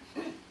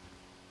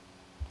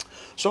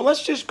 So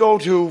let's just go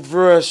to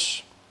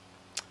verse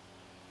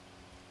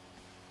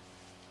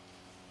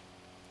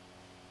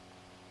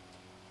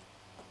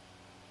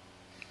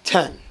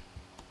 10.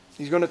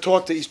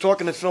 He's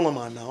talking to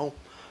Philemon now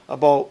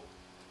about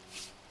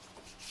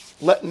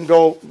letting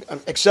go,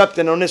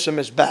 accepting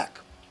Onesimus back.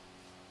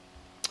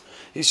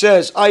 He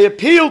says, I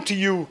appeal to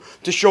you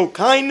to show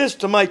kindness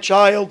to my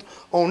child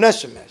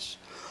Onesimus.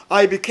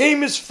 I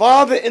became his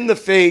father in the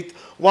faith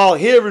while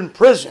here in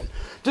prison.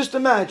 Just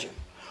imagine,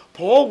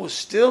 Paul was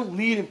still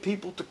leading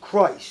people to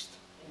Christ.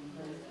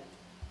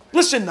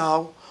 Listen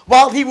now,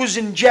 while he was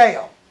in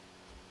jail.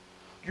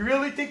 You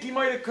really think he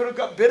could have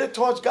got bitter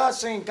towards God,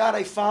 saying, God,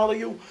 I follow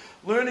you,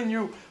 letting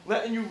you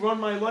run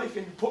my life,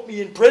 and you put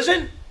me in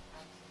prison?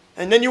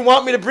 And then you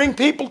want me to bring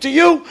people to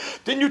you?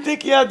 Didn't you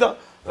think he had the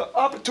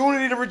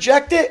opportunity to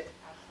reject it?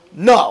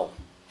 No,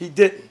 he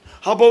didn't.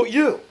 How about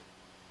you?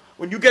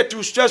 When you get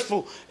through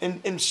stressful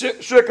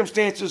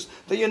circumstances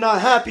that you're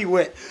not happy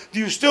with, do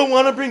you still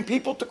want to bring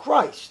people to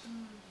Christ?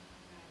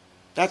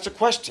 That's a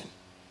question.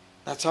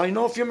 That's how you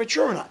know if you're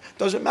mature or not.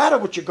 Doesn't matter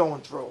what you're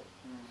going through.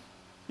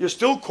 You're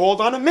still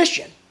called on a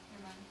mission.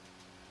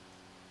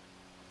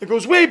 It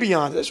goes way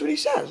beyond. That's what he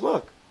says.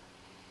 Look.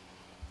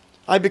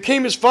 I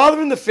became his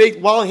father in the faith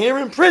while here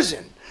in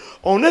prison.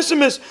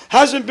 Onesimus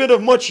hasn't been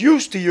of much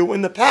use to you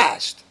in the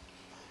past,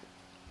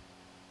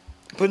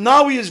 but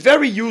now he is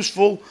very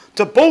useful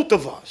to both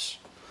of us.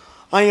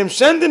 I am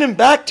sending him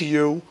back to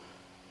you,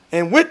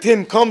 and with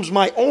him comes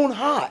my own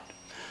heart.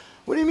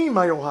 What do you mean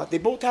my own heart? They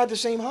both had the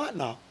same heart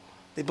now.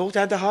 They both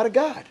had the heart of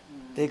God.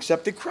 They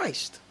accepted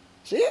Christ.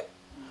 See it?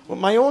 With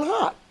my own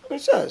heart. Look what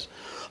it says.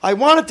 I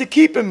wanted to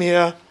keep him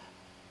here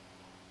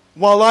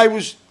while I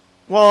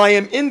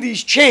am in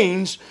these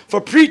chains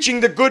for preaching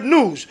the good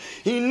news.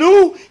 He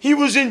knew he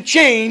was in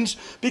chains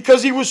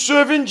because he was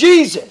serving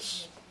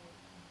Jesus.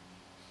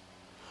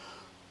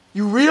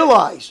 You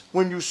realize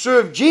when you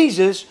serve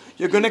Jesus,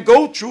 you're going to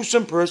go through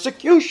some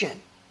persecution.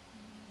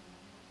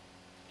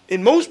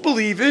 And most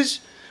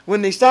believers,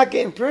 when they start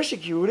getting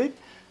persecuted,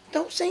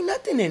 don't say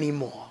nothing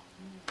anymore.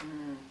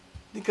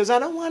 Because I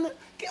don't want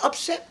to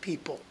upset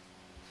people.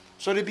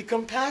 So they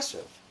become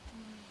passive.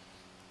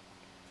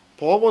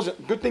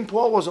 Good thing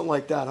Paul wasn't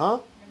like that, huh?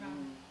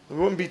 There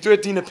wouldn't be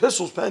 13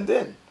 epistles penned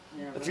in.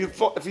 If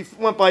he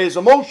went by his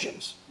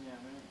emotions.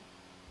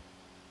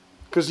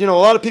 Because, a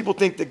lot of people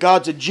think that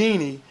God's a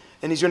genie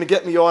and he's going to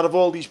get me out of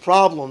all these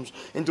problems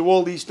and do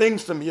all these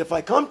things for me if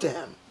I come to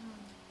him.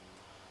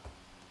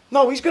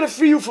 No, he's going to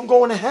free you from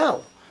going to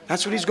hell.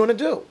 That's what he's going to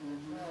do.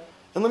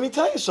 And let me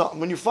tell you something.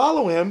 When you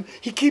follow him,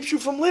 he keeps you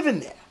from living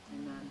there.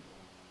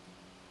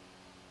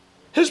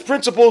 His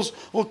principles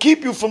will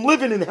keep you from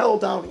living in hell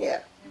down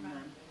here.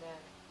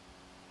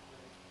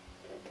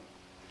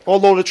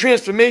 Although the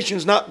transformation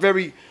is not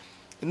very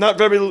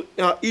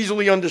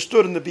easily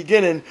understood in the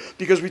beginning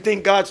because we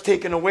think God's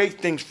taking away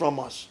things from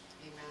us.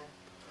 Amen.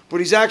 But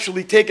he's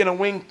actually taking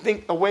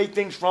away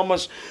things from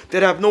us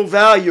that have no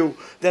value,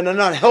 that are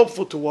not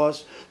helpful to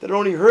us, that are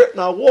only hurting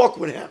our walk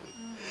with him.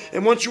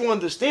 And once you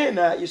understand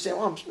that, you say,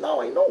 well,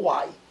 now I know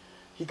why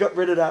he got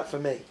rid of that for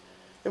me.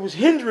 It was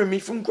hindering me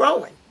from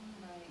growing.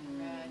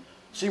 Right.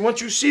 See,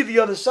 once you see the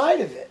other side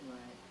of it,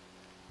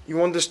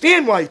 you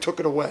understand why he took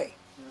it away.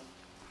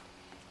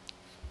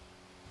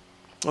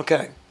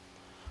 Okay.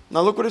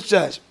 Now look what it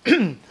says.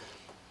 I'm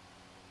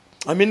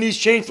in these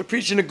chains for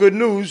preaching the good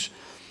news,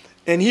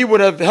 and he would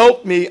have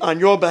helped me on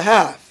your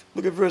behalf.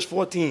 Look at verse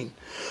 14.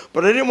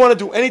 But I didn't want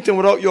to do anything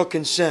without your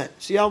consent.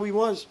 See how he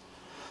was?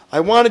 I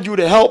wanted you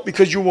to help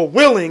because you were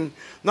willing,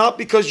 not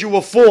because you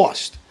were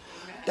forced.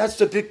 That's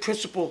the big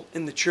principle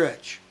in the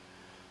church.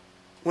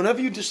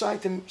 Whenever you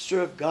decide to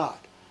serve God,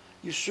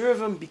 you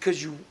serve him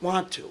because you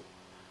want to,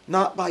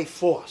 not by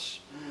force.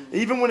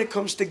 Even when it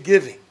comes to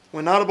giving,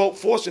 we're not about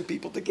forcing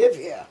people to give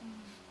here.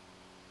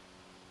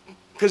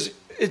 Because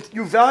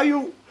you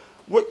value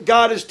what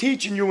God is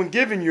teaching you and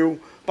giving you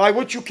by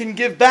what you can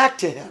give back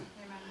to him.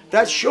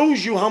 That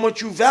shows you how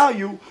much you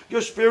value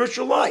your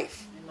spiritual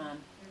life. Amen.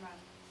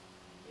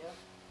 Yep.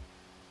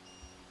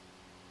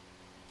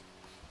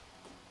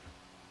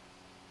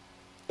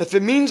 If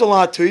it means a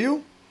lot to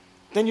you,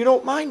 then you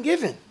don't mind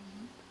giving.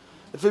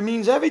 If it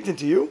means everything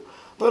to you,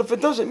 but if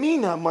it doesn't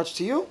mean that much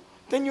to you,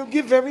 then you'll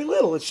give very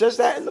little. It says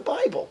that in the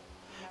Bible.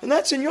 And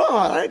that's in your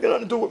heart. I ain't got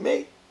nothing to do with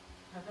me.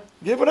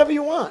 Give whatever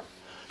you want.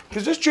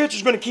 Because this church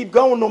is going to keep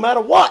going no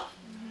matter what.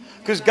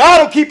 Because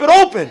God will keep it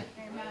open.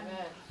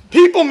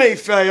 People may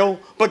fail,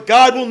 but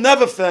God will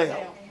never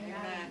fail.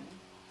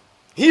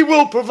 He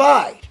will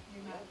provide.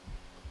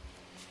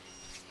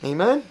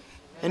 Amen?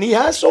 And he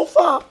has so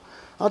far.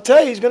 I'll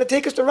tell you, he's going to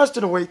take us the rest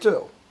of the way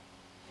too.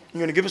 He's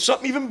going to give us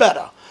something even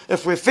better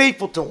if we're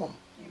faithful to him.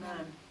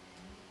 Amen.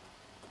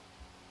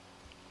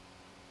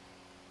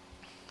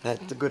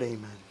 That's a good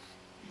amen.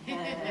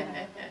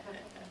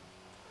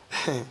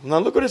 Now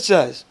look what it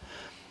says.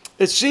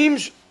 It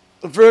seems,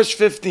 verse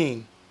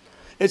 15,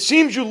 it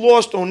seems you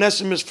lost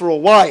Onesimus for a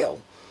while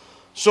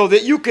so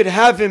that you could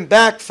have him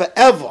back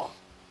forever. What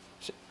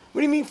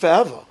do you mean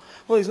forever?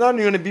 Well, he's not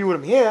only going to be with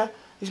him here,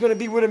 he's going to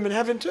be with him in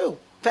heaven too.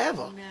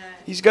 Forever. Amen.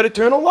 He's got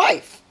eternal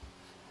life.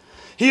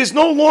 He is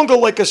no longer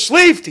like a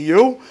slave to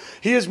you.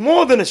 He is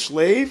more than a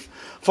slave,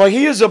 for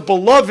he is a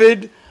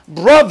beloved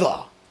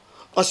brother,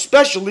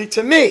 especially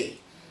to me.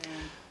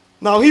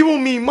 Now he will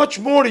mean much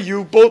more to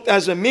you both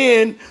as a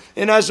man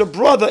and as a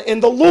brother in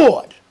the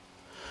Lord.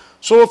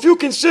 So if you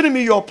consider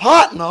me your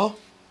partner,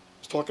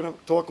 he's talking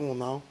to him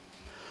now,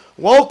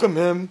 welcome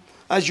him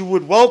as you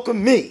would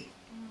welcome me.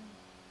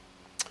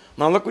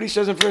 Now look what he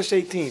says in verse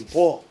 18,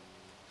 Paul.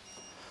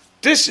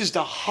 This is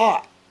the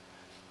heart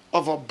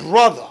of a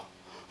brother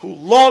who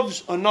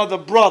loves another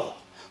brother.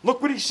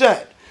 Look what he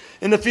said.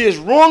 And if he has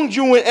wronged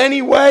you in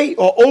any way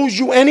or owes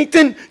you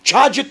anything,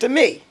 charge it to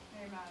me.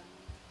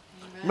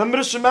 Remember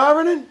the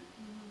Samaritan?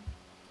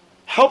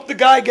 Help the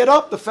guy get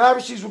up. The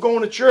Pharisees were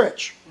going to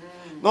church.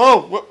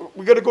 No,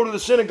 we got to go to the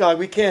synagogue.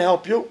 We can't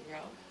help you.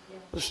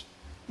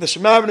 The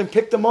Samaritan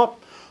picked him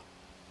up,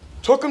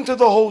 took him to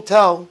the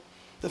hotel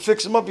to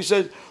fix him up. He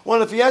said,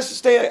 well, if he has to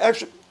stay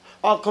extra,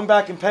 I'll come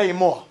back and pay him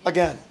more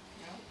again.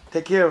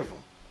 Take care of him.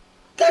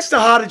 That's the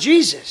heart of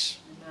Jesus.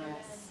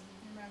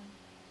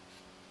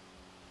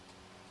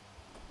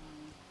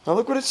 Now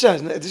look what it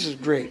says. This is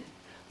great.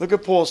 Look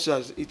what Paul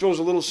says. He throws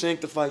a little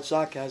sanctified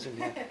sarcasm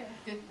here.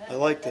 I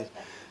like this.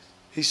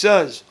 He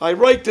says, I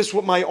write this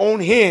with my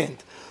own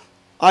hand.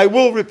 I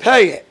will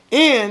repay it.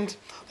 And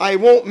I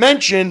won't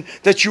mention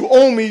that you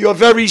owe me your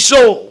very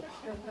soul.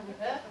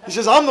 He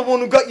says, I'm the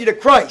one who got you to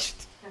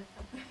Christ.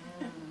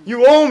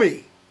 You owe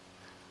me.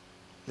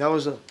 That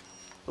was a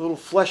little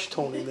flesh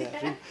tone in there.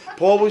 See?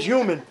 Paul was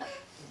human.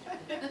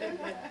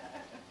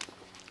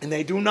 And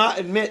they do not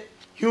admit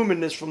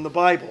humanness from the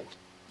Bible.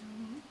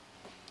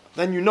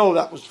 Then you know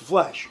that was the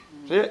flesh.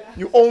 See it?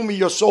 You owe me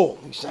your soul,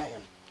 he's saying.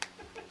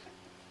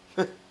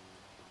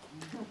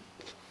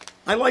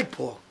 I like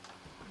Paul.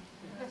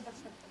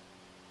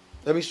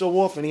 Every so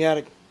often he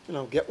had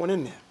to, get one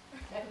in there.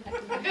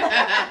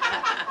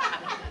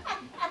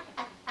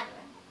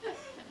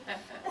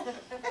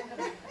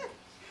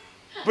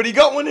 But he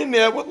got one in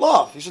there with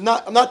love. He said,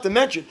 not to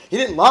mention, he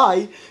didn't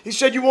lie. He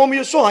said, you owe me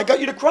your soul. I got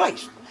you to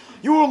Christ.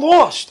 You were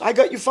lost. I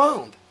got you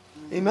found.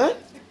 Amen?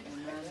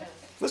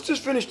 Let's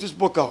just finish this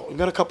book out. We've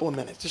got a couple of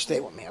minutes. Just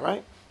stay with me, all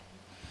right?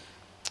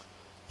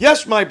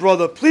 Yes, my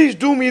brother, please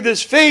do me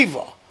this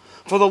favor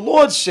for the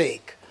Lord's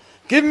sake.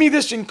 Give me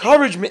this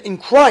encouragement in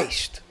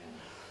Christ.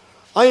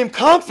 I am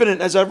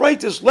confident as I write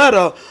this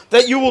letter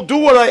that you will do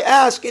what I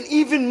ask and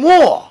even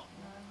more.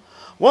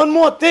 One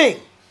more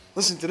thing.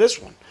 Listen to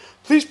this one.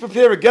 Please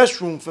prepare a guest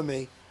room for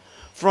me,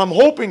 for I'm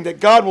hoping that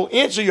God will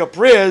answer your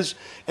prayers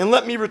and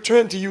let me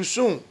return to you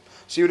soon.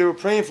 See, they were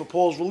praying for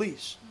Paul's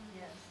release.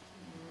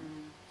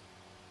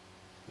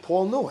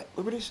 Paul knew it.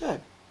 Look what he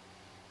said.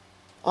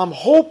 I'm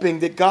hoping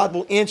that God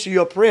will answer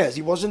your prayers.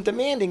 He wasn't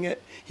demanding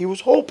it. He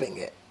was hoping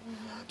it.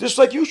 Just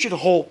like you should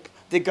hope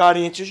that God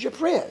answers your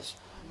prayers.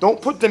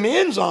 Don't put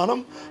demands on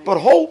him, but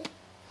hope.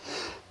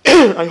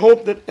 I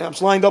hope that I'm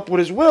lined up with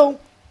his will.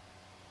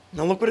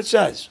 Now look what it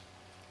says.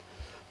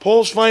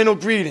 Paul's final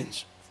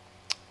greetings.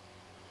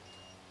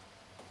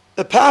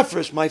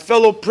 Epaphras, my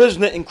fellow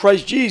prisoner in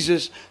Christ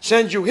Jesus,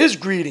 sends you his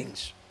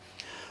greetings.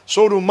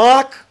 So do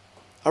Mark,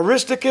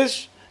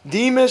 Aristarchus,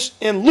 Demas,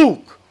 and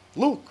Luke.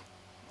 Luke,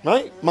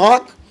 right?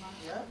 Mark.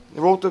 They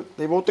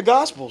wrote the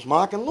Gospels,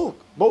 Mark and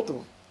Luke, both of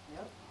them.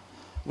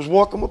 was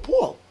walking with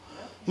Paul.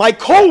 My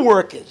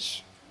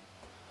co-workers,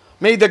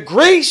 may the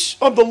grace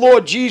of the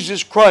Lord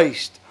Jesus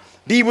Christ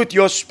be with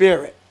your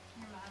spirit.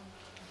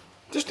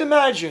 Just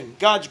imagine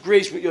God's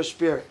grace with your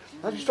spirit.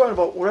 I'm just talking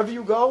about wherever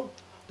you go,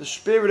 the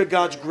Spirit of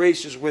God's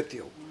grace is with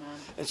you.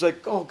 It's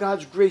like, oh,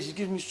 God's grace, He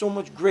gives me so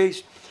much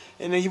grace.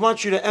 And He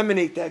wants you to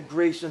emanate that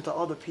grace into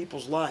other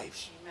people's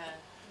lives. Amen.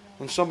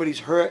 When somebody's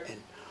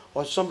hurting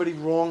or somebody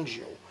wrongs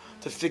you,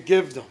 to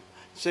forgive them.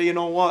 Say, you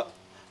know what?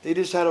 They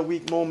just had a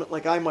weak moment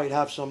like I might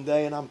have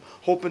someday, and I'm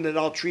hoping that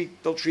they'll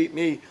treat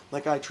me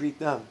like I treat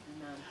them.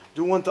 Amen.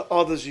 Do unto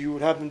others you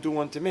would have them do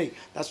unto me.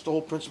 That's the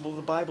whole principle of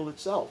the Bible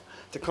itself.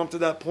 To come to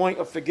that point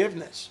of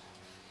forgiveness.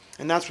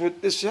 And that's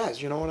what this says.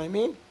 You know what I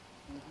mean?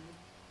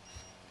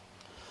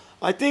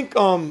 I think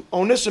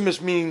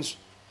Onesimus means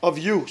of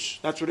use.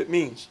 That's what it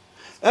means.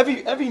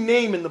 Every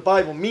name in the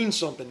Bible means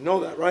something. You know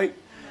that, right?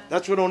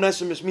 That's what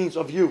Onesimus means,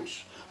 of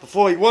use.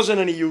 Before he wasn't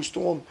any use to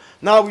him.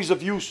 Now he's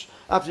of use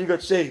after you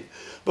got saved.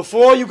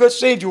 Before you got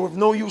saved, you were of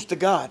no use to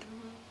God.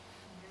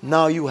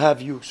 Now you have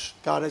use.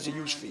 God has a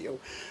use for you.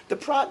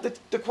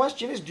 The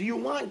question is, do you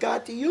want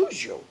God to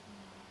use you?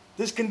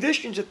 There's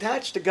conditions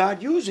attached to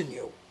God using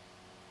you.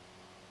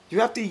 You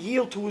have to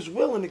yield to His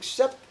will and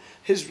accept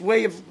His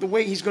way of the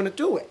way He's going to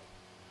do it.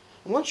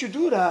 And once you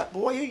do that,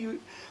 boy,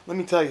 let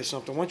me tell you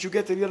something. Once you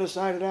get to the other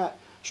side of that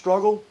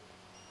struggle,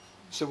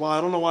 you say, well,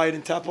 I don't know why I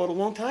didn't tap out a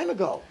long time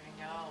ago.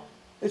 I know.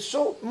 It's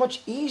so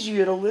much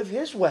easier to live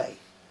His way.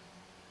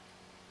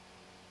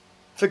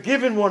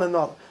 Forgiving one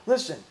another.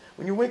 Listen,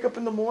 when you wake up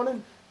in the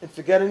morning and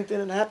forget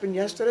anything that happened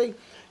yesterday,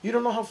 you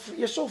don't know how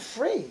you're so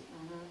free.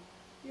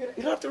 You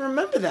don't have to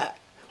remember that.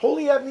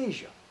 Holy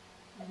amnesia.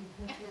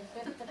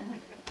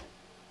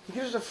 He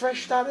gives us a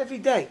fresh start every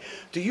day.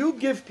 Do you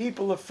give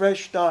people a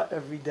fresh start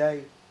every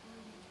day?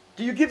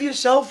 Do you give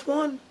yourself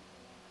one?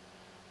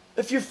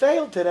 If you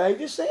fail today,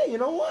 just say, you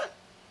know what?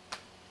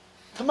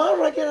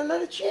 Tomorrow I get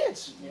another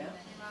chance. Yeah.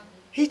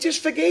 He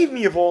just forgave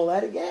me of all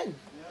that again.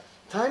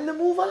 Time to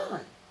move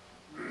on.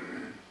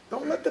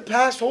 Don't let the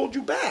past hold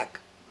you back.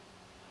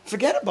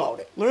 Forget about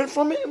it. Learn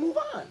from it and move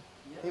on.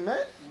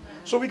 Amen?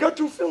 So we got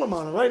through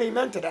Philemon, right?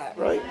 Amen to that,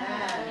 right?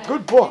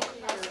 Good book.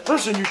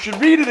 Listen, you should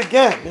read it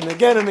again and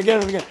again and again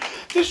and again.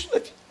 Just,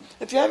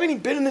 if you have any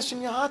bitterness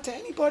in your heart to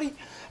anybody,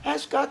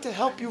 ask God to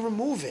help you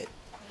remove it.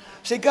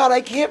 Say, God, I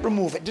can't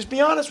remove it. Just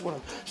be honest with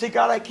Him. Say,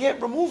 God, I can't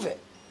remove it.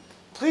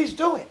 Please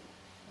do it.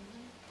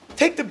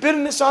 Take the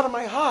bitterness out of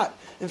my heart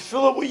and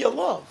fill it with your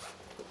love.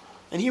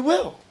 And He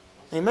will.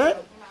 Amen?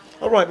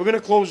 All right, we're going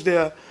to close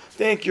there.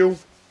 Thank you.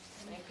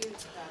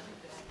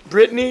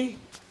 Brittany,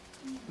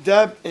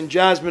 Deb, and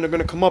Jasmine are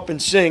going to come up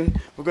and sing.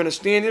 We're going to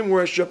stand in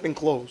worship and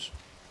close.